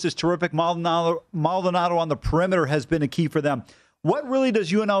post is terrific. Maldonado on the perimeter has been a key for them. What really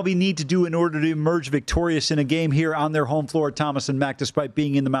does UNLV need to do in order to emerge victorious in a game here on their home floor at Thomas and Mack, despite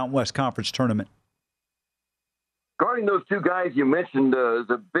being in the Mountain West Conference tournament? Guarding those two guys you mentioned is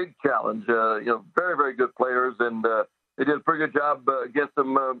a big challenge. Very, very good players, and they did a pretty good job against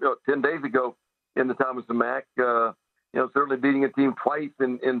them 10 days ago in the Thomas and Mack. Certainly beating a team twice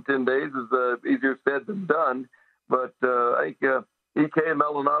in 10 days is easier said than done. But I think EK and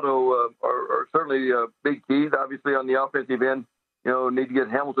Maldonado are certainly big keys. Obviously, on the offensive end, need to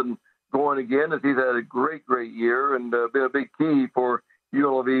get Hamilton going again, as he's had a great, great year and been a big key for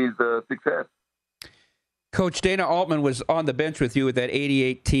UNLV's success. Coach, Dana Altman was on the bench with you with that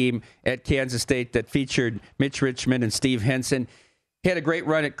 88 team at Kansas State that featured Mitch Richmond and Steve Henson. He had a great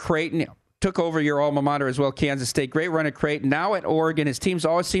run at Creighton, took over your alma mater as well, Kansas State. Great run at Creighton. Now at Oregon, his teams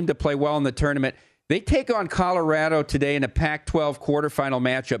always seem to play well in the tournament. They take on Colorado today in a Pac-12 quarterfinal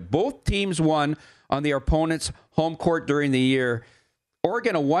matchup. Both teams won on their opponent's home court during the year.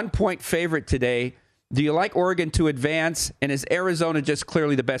 Oregon a 1-point favorite today. Do you like Oregon to advance? And is Arizona just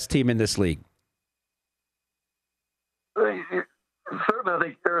clearly the best team in this league? Certainly, I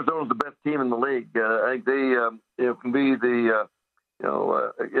think Arizona's the best team in the league. I think they can be the,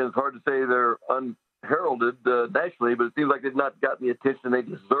 it's hard to say they're unheralded nationally, but it seems like they've not gotten the attention they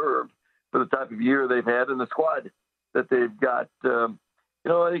deserved for the type of year they've had and the squad that they've got. I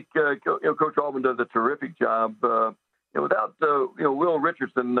think Coach Altman does a terrific job. Without Will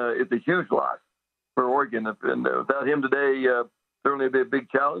Richardson, it's a huge loss for Oregon, and without him today, certainly it'd be a big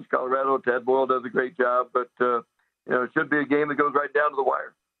challenge. Colorado, Tad Boyle does a great job, but it should be a game that goes right down to the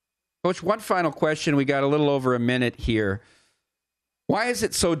wire. Coach, one final question. We got a little over a minute here. Why is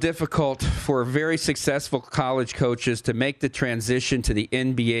it so difficult for very successful college coaches to make the transition to the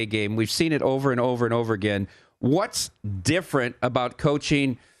NBA game? We've seen it over and over and over again. What's different about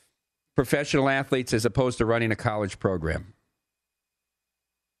coaching professional athletes as opposed to running a college program?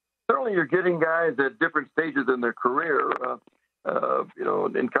 Certainly you're getting guys at different stages in their career.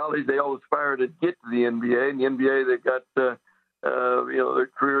 In college, they all aspire to get to the NBA. In the NBA, they've got, their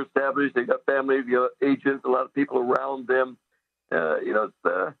career established. They've got families, agents, a lot of people around them. It's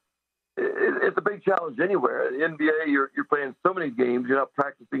a big challenge anywhere. In the NBA, you're playing so many games. You're not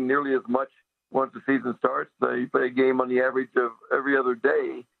practicing nearly as much once the season starts. You play a game on the average of every other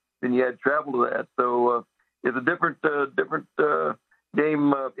day, and you had travel to that. So it's a different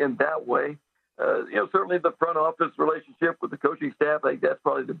game in that way. Certainly the front office relationship with the coaching staff, I think that's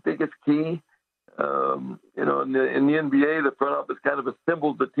probably the biggest key. In the NBA, the front office kind of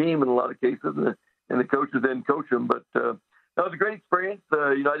assembles the team in a lot of cases, and the coaches then coach them. But that was a great experience.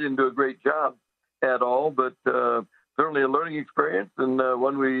 I didn't do a great job at all, but certainly a learning experience and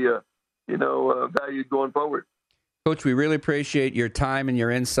one we, valued going forward. Coach, we really appreciate your time and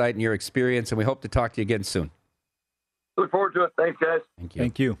your insight and your experience, and we hope to talk to you again soon. Look forward to it. Thanks, guys.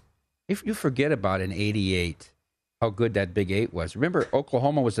 Thank you. If you forget about in '88, how good that Big 8 was. Remember,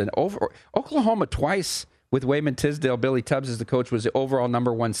 Oklahoma was Oklahoma twice with Wayman Tisdale, Billy Tubbs as the coach, was the overall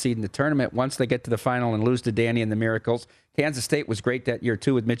number one seed in the tournament. Once they get to the final and lose to Danny and the Miracles. Kansas State was great that year,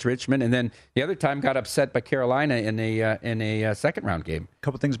 too, with Mitch Richmond. And then the other time got upset by Carolina in a second-round game. A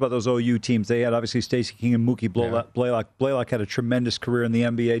couple things about those OU teams. They had, obviously, Stacey King and Mookie Blaylock. Blaylock had a tremendous career in the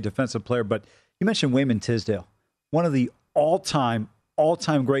NBA, defensive player. But you mentioned Wayman Tisdale, one of the all-time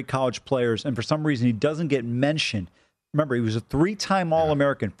great college players, and for some reason he doesn't get mentioned. Remember, he was a 3-time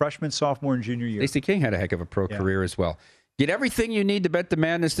All-American, freshman, sophomore, and junior year. Stacey King had a heck of a pro career as well. Get everything you need to bet the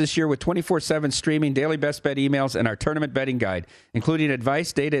madness this year with 24/7 streaming, daily best bet emails, and our tournament betting guide, including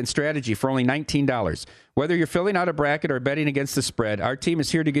advice, data, and strategy for only $19. Whether you're filling out a bracket or betting against the spread, our team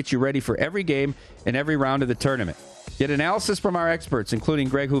is here to get you ready for every game and every round of the tournament. Get analysis from our experts, including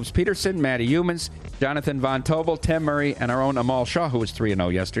Greg Hoops-Peterson, Matty Humans, Jonathan Von Tobel, Tim Murray, and our own Amal Shaw, who was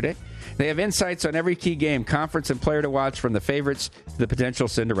 3-0 yesterday. They have insights on every key game, conference, and player to watch, from the favorites to the potential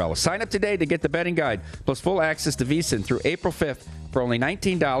Cinderella. Sign up today to get the betting guide, plus full access to VSiN through April 5th for only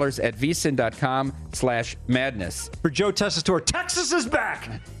 $19 at vsin.com/madness. For Joe Tessitore, Texas is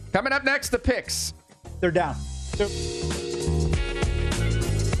back! Coming up next, the picks. They're down.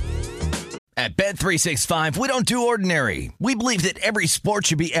 At Bet365, we don't do ordinary. We believe that every sport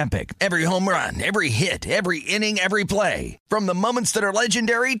should be epic. Every home run, every hit, every inning, every play. From the moments that are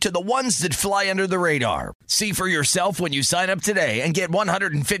legendary to the ones that fly under the radar. See for yourself when you sign up today and get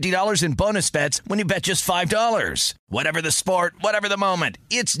 $150 in bonus bets when you bet just $5. Whatever the sport, whatever the moment,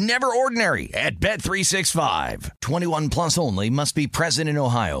 it's never ordinary at Bet365. 21 plus only. Must be present in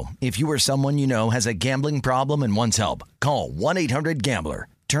Ohio. If you or someone you know has a gambling problem and wants help, call 1-800-GAMBLER.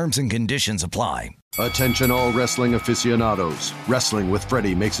 Terms and conditions apply. Attention all wrestling aficionados. Wrestling with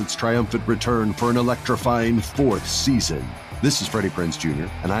Freddie makes its triumphant return for an electrifying 4th season. This is Freddie Prinze Jr.,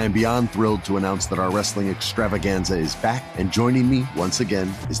 and I am beyond thrilled to announce that our wrestling extravaganza is back, and joining me once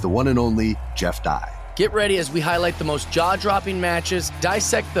again is the one and only Jeff Dye. Get ready as we highlight the most jaw-dropping matches,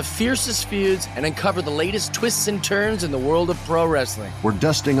 dissect the fiercest feuds, and uncover the latest twists and turns in the world of pro wrestling. We're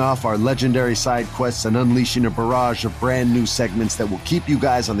dusting off our legendary side quests and unleashing a barrage of brand new segments that will keep you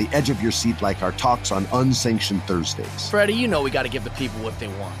guys on the edge of your seat like our talks on Unsanctioned Thursdays. Freddie, you know we got to give the people what they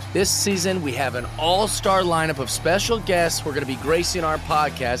want. This season, we have an all-star lineup of special guests who are going to be gracing our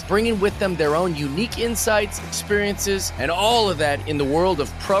podcast, bringing with them their own unique insights, experiences, and all of that in the world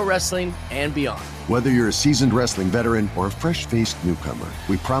of pro wrestling and beyond. Whether you're a seasoned wrestling veteran or a fresh-faced newcomer,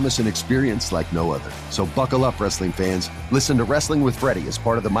 we promise an experience like no other. So buckle up, wrestling fans. Listen to Wrestling with Freddie as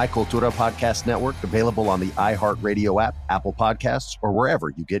part of the My Cultura Podcast Network, available on the iHeartRadio app, Apple Podcasts, or wherever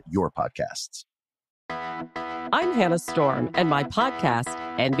you get your podcasts. I'm Hannah Storm, and my podcast,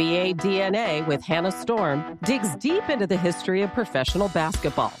 NBA DNA with Hannah Storm, digs deep into the history of professional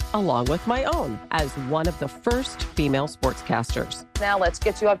basketball, along with my own, as one of the first female sportscasters. Now let's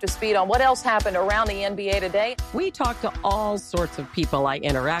get you up to speed on what else happened around the NBA today. We talked to all sorts of people I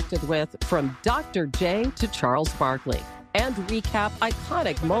interacted with, from Dr. J to Charles Barkley, and recap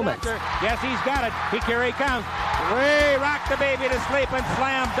iconic moments. Yes, he's got it. Here he comes. Way rock the baby to sleep and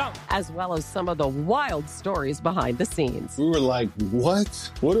slam dunk. As well as some of the wild stories behind the scenes. We were like, what?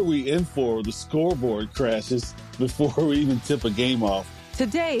 What are we in for? The scoreboard crashes before we even tip a game off.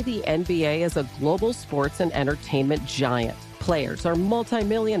 Today, the NBA is a global sports and entertainment giant. Players are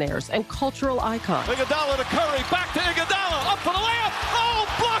multimillionaires and cultural icons. Iguodala to Curry, back to Iguodala, up for the layup.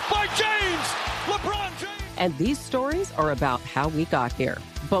 Oh, blocked by James. LeBron James. And these stories are about how we got here,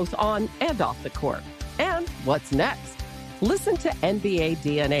 both on and off the court. And what's next? Listen to NBA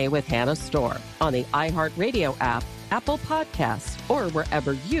DNA with Hannah Storm on the iHeartRadio app, Apple Podcasts, or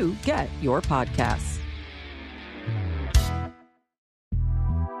wherever you get your podcasts.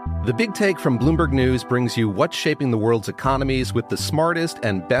 The Big Take from Bloomberg News brings you what's shaping the world's economies with the smartest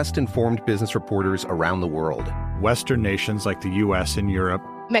and best-informed business reporters around the world. Western nations like the U.S. and Europe.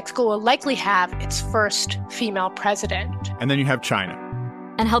 Mexico will likely have its first female president. And then you have China.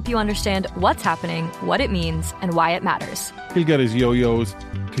 And help you understand what's happening, what it means, and why it matters. He'll get his yo-yos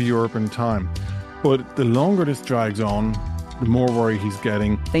to Europe in time. But the longer this drags on, the more worried he's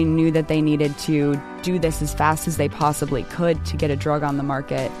getting. They knew that they needed to do this as fast as they possibly could to get a drug on the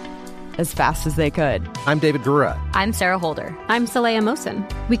market as fast as they could. I'm David Gura. I'm Sarah Holder. I'm Saleha Mohsen.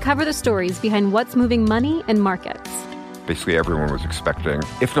 We cover the stories behind what's moving money and markets. Basically, everyone was expecting,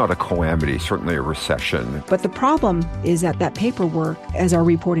 if not a calamity, certainly a recession. But the problem is that paperwork, as our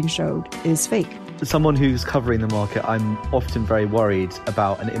reporting showed, is fake. As someone who's covering the market, I'm often very worried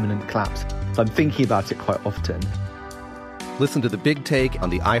about an imminent collapse. So I'm thinking about it quite often. Listen to The Big Take on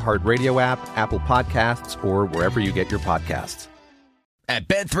the iHeartRadio app, Apple Podcasts, or wherever you get your podcasts. At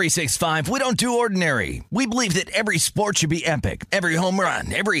Bet365, we don't do ordinary. We believe that every sport should be epic. Every home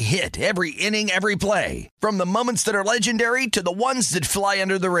run, every hit, every inning, every play. From the moments that are legendary to the ones that fly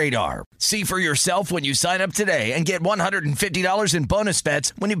under the radar. See for yourself when you sign up today and get $150 in bonus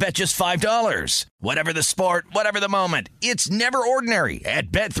bets when you bet just $5. Whatever the sport, whatever the moment, it's never ordinary at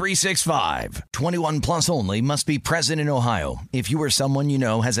Bet365. 21 plus only. Must be present in Ohio. If you or someone you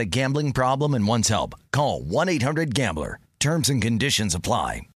know has a gambling problem and wants help, call 1-800-GAMBLER. Terms and conditions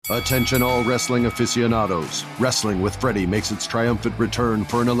apply. Attention all wrestling aficionados. Wrestling with Freddie makes its triumphant return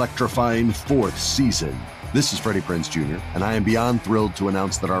for an electrifying 4th season. This is Freddie Prinze Jr., and I am beyond thrilled to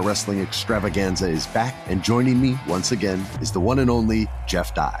announce that our wrestling extravaganza is back, and joining me once again is the one and only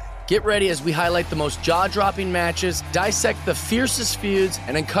Jeff Dye. Get ready as we highlight the most jaw-dropping matches, dissect the fiercest feuds,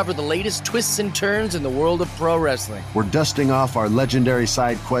 and uncover the latest twists and turns in the world of pro wrestling. We're dusting off our legendary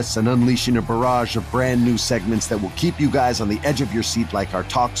side quests and unleashing a barrage of brand new segments that will keep you guys on the edge of your seat like our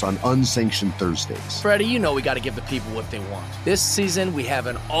talks on Unsanctioned Thursdays. Freddie, you know we got to give the people what they want. This season, we have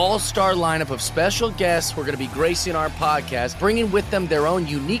an all-star lineup of special guests who are going to be gracing our podcast, bringing with them their own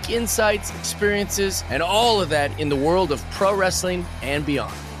unique insights, experiences, and all of that in the world of pro wrestling and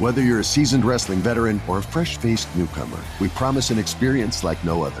beyond. Whether you're a seasoned wrestling veteran or a fresh-faced newcomer, we promise an experience like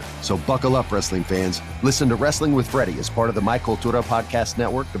no other. So buckle up, wrestling fans. Listen to Wrestling with Freddie as part of the My Cultura Podcast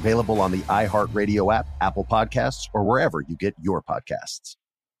Network, available on the iHeartRadio app, Apple Podcasts, or wherever you get your podcasts.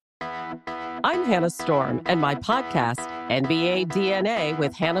 I'm Hannah Storm, and my podcast, NBA DNA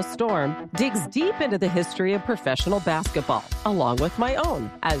with Hannah Storm, digs deep into the history of professional basketball, along with my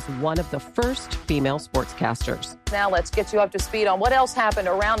own, as one of the first female sportscasters. Now let's get you up to speed on what else happened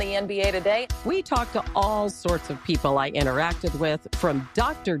around the NBA today. We talked to all sorts of people I interacted with, from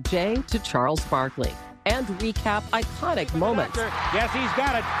Dr. J to Charles Barkley, and recap iconic moments. Yes, he's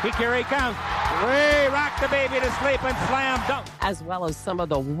got it. Here he comes. Way rock the baby to sleep and slam dunk. As well as some of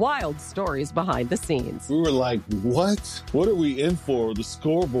the wild stories behind the scenes. We were like, what? What are we in for? The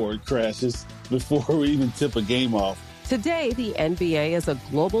scoreboard crashes before we even tip a game off. Today, the NBA is a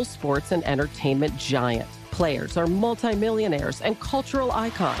global sports and entertainment giant. Players are multimillionaires and cultural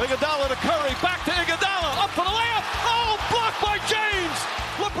icons. Iguodala to Curry, back to Iguodala, up for the layup. Oh, blocked by James.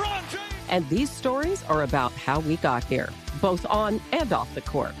 LeBron James. And these stories are about how we got here, both on and off the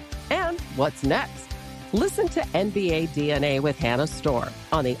court. And what's next? Listen to NBA DNA with Hannah Storr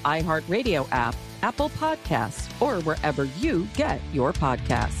on the iHeartRadio app, Apple Podcasts, or wherever you get your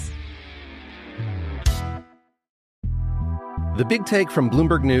podcasts. The Big Take from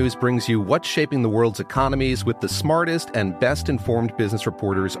Bloomberg News brings you what's shaping the world's economies with the smartest and best-informed business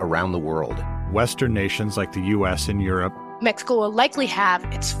reporters around the world. Western nations like the U.S. and Europe. Mexico will likely have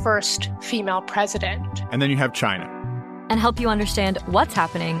its first female president. And then you have China. And help you understand what's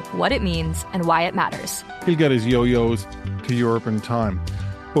happening, what it means, and why it matters. He'll get his yo-yos to Europe in time.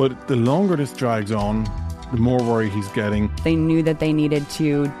 But the longer this drags on, the more worried he's getting. They knew that they needed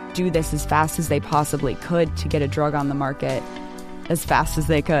to do this as fast as they possibly could to get a drug on the market as fast as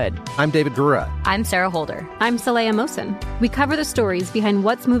they could. I'm David Gura. I'm Sarah Holder. I'm Saleha Mohsin. We cover the stories behind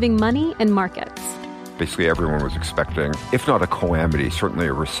what's moving money and markets. Basically, everyone was expecting, if not a calamity, certainly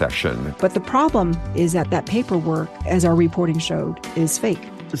a recession. But the problem is that paperwork, as our reporting showed, is fake.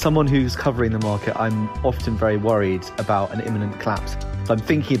 As someone who's covering the market, I'm often very worried about an imminent collapse. So I'm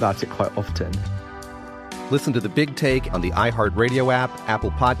thinking about it quite often. Listen to The Big Take on the iHeartRadio app,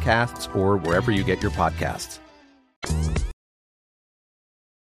 Apple Podcasts, or wherever you get your podcasts.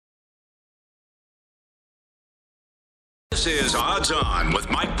 This is Odds On with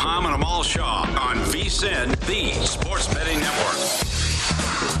Mike Palm and Amal Shaw on VSiN, the Sports Betting Network.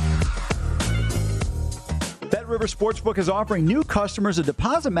 BetRivers Sportsbook is offering new customers a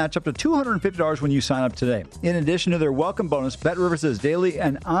deposit match up to $250 when you sign up today. In addition to their welcome bonus, BetRivers has daily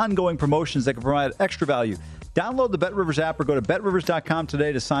and ongoing promotions that can provide extra value. Download the BetRivers app or go to betrivers.com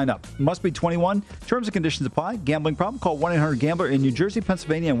today to sign up. Must be 21. Terms and conditions apply. Gambling problem? Call 1-800-GAMBLER in New Jersey,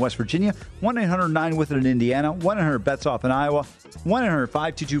 Pennsylvania, and West Virginia. 1-800-9-WITH-IT in Indiana. 1-800-BETS-OFF in Iowa.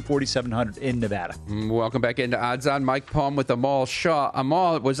 1-800-522-4700 in Nevada. Welcome back into Odds On. Mike Palm with Amal Shaw.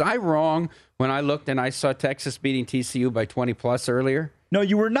 Amal, was I wrong when I looked and I saw Texas beating TCU by 20-plus earlier? No,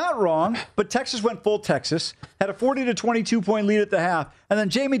 you were not wrong, but Texas went full Texas, had a 40-22-point lead at the half, and then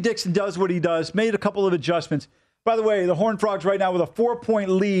Jamie Dixon does what he does, made a couple of adjustments. By the way, the Horned Frogs right now with a 4-point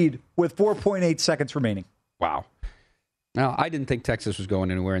lead with 4.8 seconds remaining. Wow. Now, I didn't think Texas was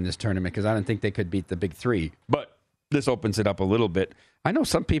going anywhere in this tournament because I didn't think they could beat the Big Three, but this opens it up a little bit. I know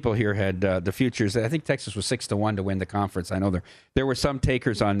some people here had the futures. I think Texas was 6-1 to win the conference. I know there were some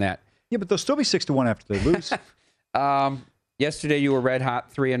takers on that. Yeah, but they'll still be 6-1 after they lose. Yesterday, you were red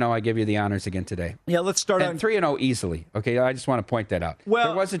hot, 3-0. I give you the honors again today. Yeah, let's start and 3-0 easily. Okay, I just want to point that out. Well,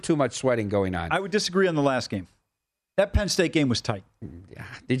 there wasn't too much sweating going on. I would disagree on the last game. That Penn State game was tight.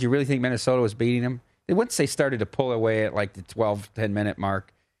 Did you really think Minnesota was beating them? Once they started to pull away at like the 10-minute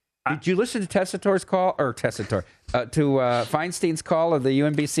mark. Did you listen to Tessitore's call to Feinstein's call of the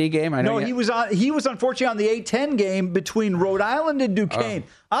UMBC game? I know he was unfortunately on the 8-10 game between Rhode Island and Duquesne.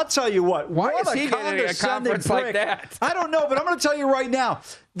 I'll tell you what. Why is he getting a conference like that? I don't know, but I'm going to tell you right now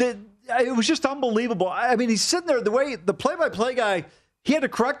that it was just unbelievable. I mean, he's sitting there, the way the play-by-play guy, he had to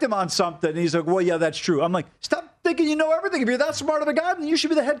correct him on something. And he's like, well, yeah, that's true. I'm like, stop thinking you know everything. If you're that smart of a guy, then you should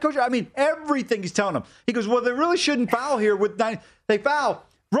be the head coach. I mean, everything he's telling him. He goes, well, they really shouldn't foul here with 9. They foul.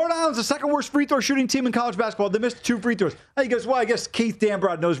 Rhode Island's the second worst free throw shooting team in college basketball. They missed 2 free throws. And he goes, well, I guess Keith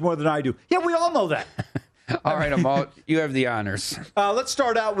Dambrod knows more than I do. Yeah, we all know that. All right, Amal, you have the honors. Let's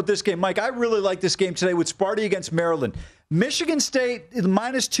start out with this game. Mike, I really like this game today with Sparty against Maryland. Michigan State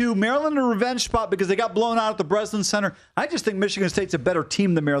 -2. Maryland in a revenge spot because they got blown out at the Breslin Center. I just think Michigan State's a better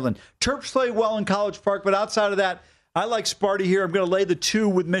team than Maryland. Terps play well in College Park, but outside of that, I like Sparty here. I'm going to lay the 2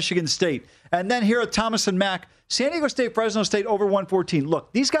 with Michigan State. And then here at Thomas and Mack, San Diego State, Fresno State over 114.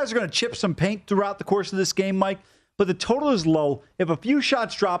 Look, these guys are going to chip some paint throughout the course of this game, Mike, but the total is low. If a few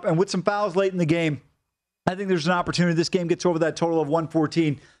shots drop and with some fouls late in the game, I think there's an opportunity this game gets over that total of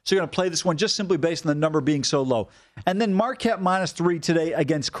 114. So you're going to play this one just simply based on the number being so low. And then Marquette -3 today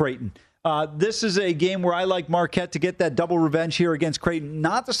against Creighton. This is a game where I like Marquette to get that double revenge here against Creighton.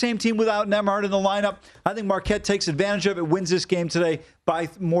 Not the same team without Nembhard in the lineup. I think Marquette takes advantage of it, wins this game today by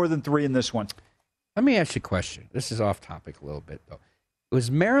more than 3 in this one. Let me ask you a question. This is off topic a little bit, though.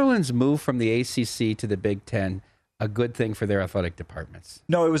 Was Maryland's move from the ACC to the Big Ten a good thing for their athletic departments?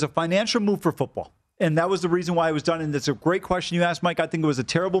 No, it was a financial move for football. And that was the reason why it was done. And it's a great question you asked, Mike. I think it was a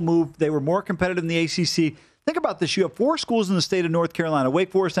terrible move. They were more competitive in the ACC. Think about this. You have 4 schools in the state of North Carolina: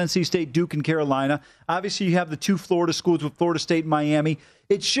 Wake Forest, NC State, Duke, and Carolina. Obviously, you have the 2 Florida schools with Florida State and Miami.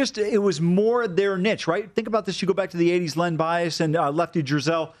 It was more their niche, right? Think about this. You go back to the 80s, Len Bias and Lefty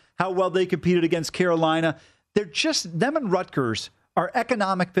Driesell, how well they competed against Carolina. They're just, them and Rutgers are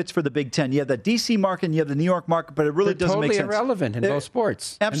economic fits for the Big Ten. You have the D.C. market and you have the New York market, but it really doesn't make sense. Totally irrelevant in both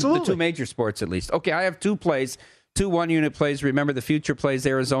sports. Absolutely. And the 2 major sports, at least. Okay, I have 2 plays, 2 one-unit plays. Remember, the future plays: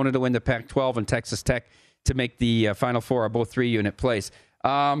 Arizona to win the Pac-12 and Texas Tech to make the Final Four are both 3-unit plays.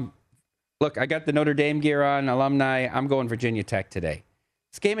 Look, I got the Notre Dame gear on, alumni. I'm going Virginia Tech today.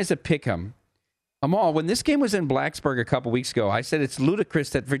 This game is a pick'em. Amal, when this game was in Blacksburg a couple weeks ago, I said it's ludicrous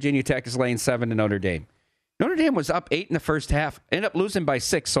that Virginia Tech is laying 7 to Notre Dame. Notre Dame was up 8 in the first half, ended up losing by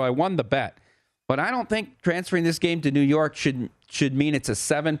 6, so I won the bet. But I don't think transferring this game to New York should mean it's a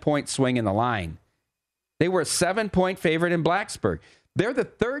 7-point swing in the line. They were a 7-point favorite in Blacksburg. They're the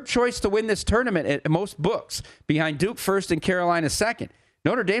 3rd choice to win this tournament at most books, behind Duke first and Carolina second.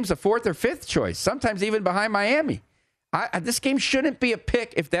 Notre Dame's the 4th or 5th choice, sometimes even behind Miami. This game shouldn't be a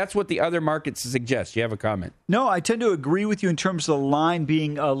pick if that's what the other markets suggest. You have a comment? No, I tend to agree with you in terms of the line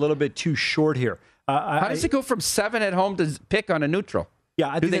being a little bit too short here. How does it go from 7 at home to pick on a neutral?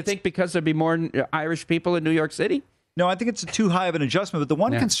 Yeah, Do they think because there'd be more Irish people in New York City? No, I think it's too high of an adjustment. But the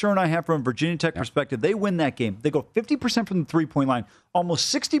one concern I have from a Virginia Tech perspective, they win that game. They go 50% from the three-point line,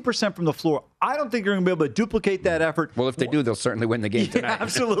 almost 60% from the floor. I don't think they're going to be able to duplicate that effort. Well, if they do, they'll certainly win the game tonight. Yeah,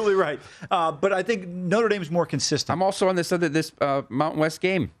 absolutely right. But I think Notre Dame's more consistent. I'm also on this Mountain West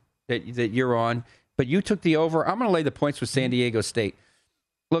game that you're on, but you took the over. I'm going to lay the points with San Diego State.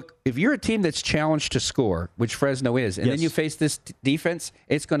 Look, if you're a team that's challenged to score, which Fresno is, and then you face this defense,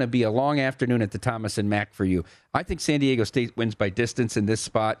 it's going to be a long afternoon at the Thomas and Mack for you. I think San Diego State wins by distance in this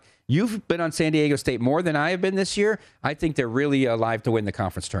spot. You've been on San Diego State more than I have been this year. I think they're really alive to win the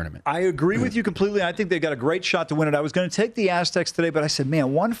conference tournament. I agree with you completely. I think they've got a great shot to win it. I was going to take the Aztecs today, but I said,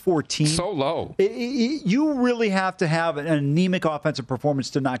 man, 114. So low. You really have to have an anemic offensive performance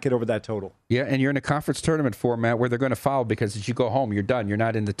to not get over that total. Yeah, and you're in a conference tournament format where they're going to foul because as you go home, you're done. You're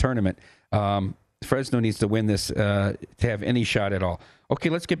not in the tournament. Fresno needs to win this to have any shot at all. Okay,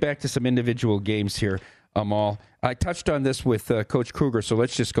 let's get back to some individual games here, Amal. I touched on this with Coach Kruger, so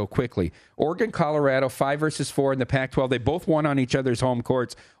let's just go quickly. Oregon, Colorado, 5 versus 4 in the Pac-12. They both won on each other's home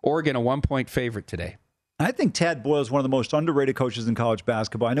courts. Oregon, a 1-point favorite today. I think Tad Boyle is one of the most underrated coaches in college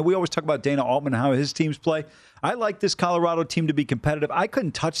basketball. I know we always talk about Dana Altman and how his teams play. I like this Colorado team to be competitive. I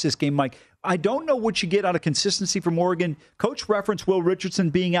couldn't touch this game, Mike. I don't know what you get out of consistency from Oregon. Coach referenced Will Richardson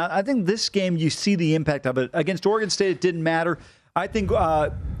being out. I think this game, you see the impact of it. Against Oregon State, it didn't matter. I think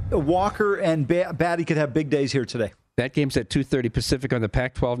Walker and Batty could have big days here today. That game's at 2:30 Pacific on the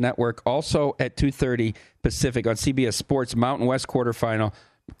Pac-12 Network. Also at 2:30 Pacific on CBS Sports, Mountain West quarterfinal.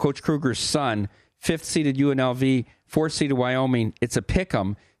 Coach Kruger's son, 5th-seeded UNLV, 4th-seeded Wyoming. It's a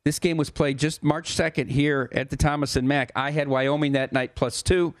pick'em. This game was played just March 2nd here at the Thomas and Mack. I had Wyoming that night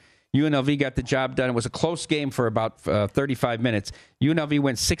 +2. UNLV got the job done. It was a close game for about 35 minutes. UNLV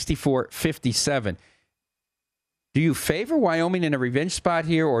went 64-57. Do you favor Wyoming in a revenge spot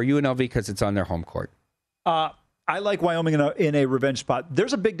here or UNLV because it's on their home court? I like Wyoming in a revenge spot.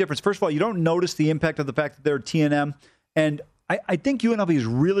 There's a big difference. First of all, you don't notice the impact of the fact that they're TNM. And I think UNLV has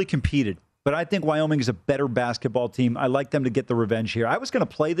really competed. But I think Wyoming is a better basketball team. I like them to get the revenge here. I was going to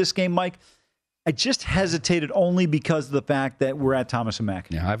play this game, Mike. I just hesitated only because of the fact that we're at Thomas and Mack.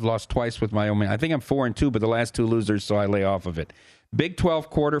 Yeah, I've lost twice with Wyoming. I think I'm 4-2, but the last 2 losers, so I lay off of it. Big 12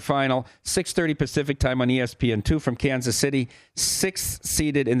 quarterfinal, 6:30 Pacific time on ESPN2 from Kansas City. 6th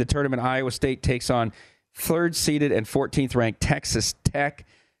seeded in the tournament, Iowa State takes on 3rd seeded and 14th ranked Texas Tech.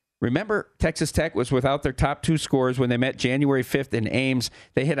 Remember, Texas Tech was without their top 2 scorers when they met January 5th in Ames.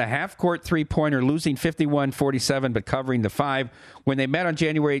 They hit a half-court three-pointer, losing 51-47, but covering the 5. When they met on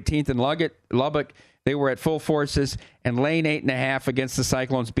January 18th in Lubbock, they were at full forces, and laying 8.5 against the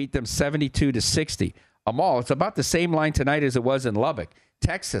Cyclones beat them 72-60. Amal, it's about the same line tonight as it was in Lubbock.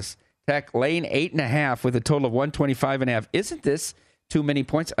 Texas Tech laying 8.5 with a total of 125.5. Isn't this too many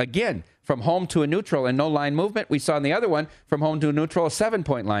points? Again, from home to a neutral and no line movement. We saw in the other one, from home to a neutral, a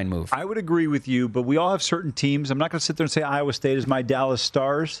 7-point line move. I would agree with you, but we all have certain teams. I'm not going to sit there and say Iowa State is my Dallas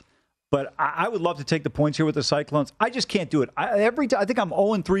Stars, but I would love to take the points here with the Cyclones. I just can't do it. I think I'm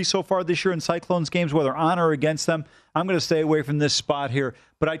 0-3 so far this year in Cyclones games, whether on or against them. I'm going to stay away from this spot here,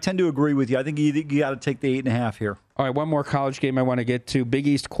 but I tend to agree with you. I think you got to take the 8.5 here. All right, one more college game I want to get to. Big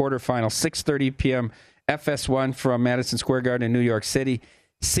East quarterfinal, 6:30 p.m. FS1 from Madison Square Garden in New York City.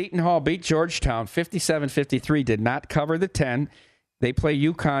 Seton Hall beat Georgetown 57-53, did not cover the 10. They play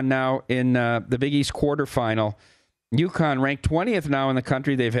UConn now in the Big East quarterfinal. UConn ranked 20th now in the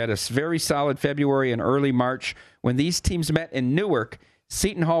country. They've had a very solid February and early March. When these teams met in Newark,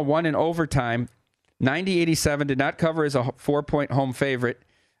 Seton Hall won in overtime, 90-87, did not cover as a 4-point home favorite.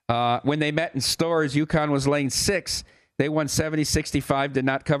 When they met in Storrs, UConn was laying 6. They won 70-65, did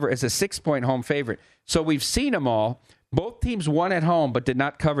not cover as a 6-point home favorite. So we've seen them all. Both teams won at home but did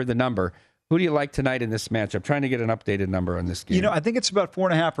not cover the number. Who do you like tonight in this match? I'm trying to get an updated number on this game. I think it's about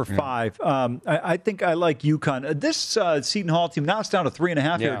 4.5 or 5. I think I like UConn. This Seton Hall team, now it's down to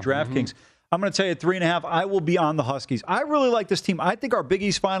 3.5 here at DraftKings. Mm-hmm. I'm going to tell you at 3.5, I will be on the Huskies. I really like this team. I think our Big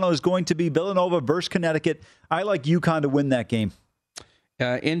East final is going to be Villanova versus Connecticut. I like UConn to win that game.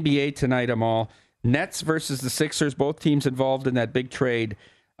 NBA tonight, Amal. Nets versus the Sixers, both teams involved in that big trade.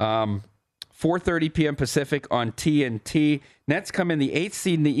 4:30 p.m. Pacific on TNT. Nets come in the 8th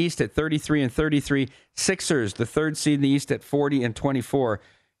seed in the East at 33-33. Sixers, the 3rd seed in the East at 40-24.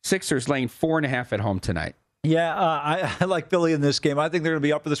 Sixers laying 4.5 at home tonight. Yeah, I like Philly in this game. I think they're going to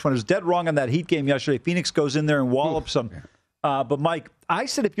be up for this one. I was dead wrong on that Heat game yesterday. Phoenix goes in there and wallops them. But, Mike, I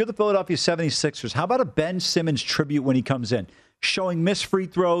said if you're the Philadelphia 76ers, how about a Ben Simmons tribute when he comes in? Showing missed free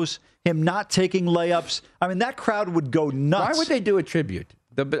throws, him not taking layups. I mean, that crowd would go nuts. Why would they do a tribute?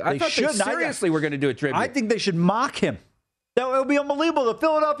 I thought they seriously were going to do a tribute. I think they should mock him. That would be unbelievable. The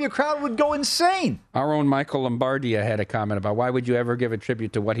Philadelphia crowd would go insane. Our own Michael Lombardia had a comment about why would you ever give a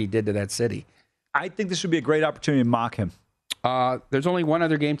tribute to what he did to that city? I think this would be a great opportunity to mock him. There's only one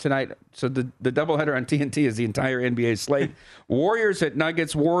other game tonight. So the doubleheader on TNT is the entire NBA slate. Warriors at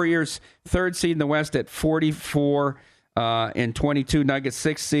Nuggets. Warriors, 3rd seed in the West at 44 and 22. Nuggets,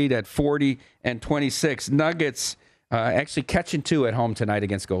 6th seed at 40 and 26. Nuggets actually catching 2 at home tonight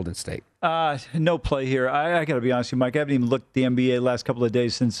against Golden State. No play here. I got to be honest with you, Mike. I haven't even looked at the NBA last couple of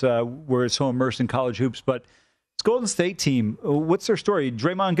days since we're so immersed in college hoops. But this Golden State team, what's their story?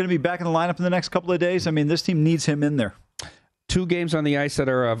 Draymond going to be back in the lineup in the next couple of days? I mean, this team needs him in there. 2 games on the ice that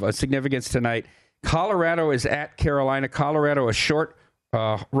are of significance tonight. Colorado is at Carolina. Colorado, a short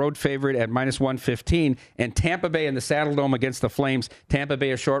road favorite at -115. And Tampa Bay in the Saddle Dome against the Flames. Tampa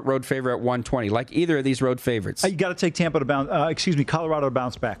Bay, a short road favorite at 120. Like either of these road favorites. You got to take Colorado to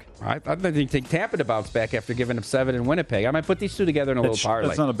bounce back. I think you take Tampa to bounce back after giving them 7 in Winnipeg. I might put these 2 together in a little parlay.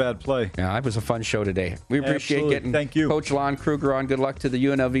 That's not a bad play. Yeah, it was a fun show today. We appreciate getting Thank you. Coach Lon Kruger on. Good luck to the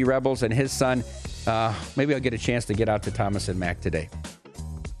UNLV Rebels and his son. Maybe I'll get a chance to get out to Thomas and Mack today.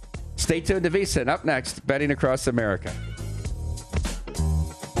 Stay tuned to VSiN. Up next, Betting Across America.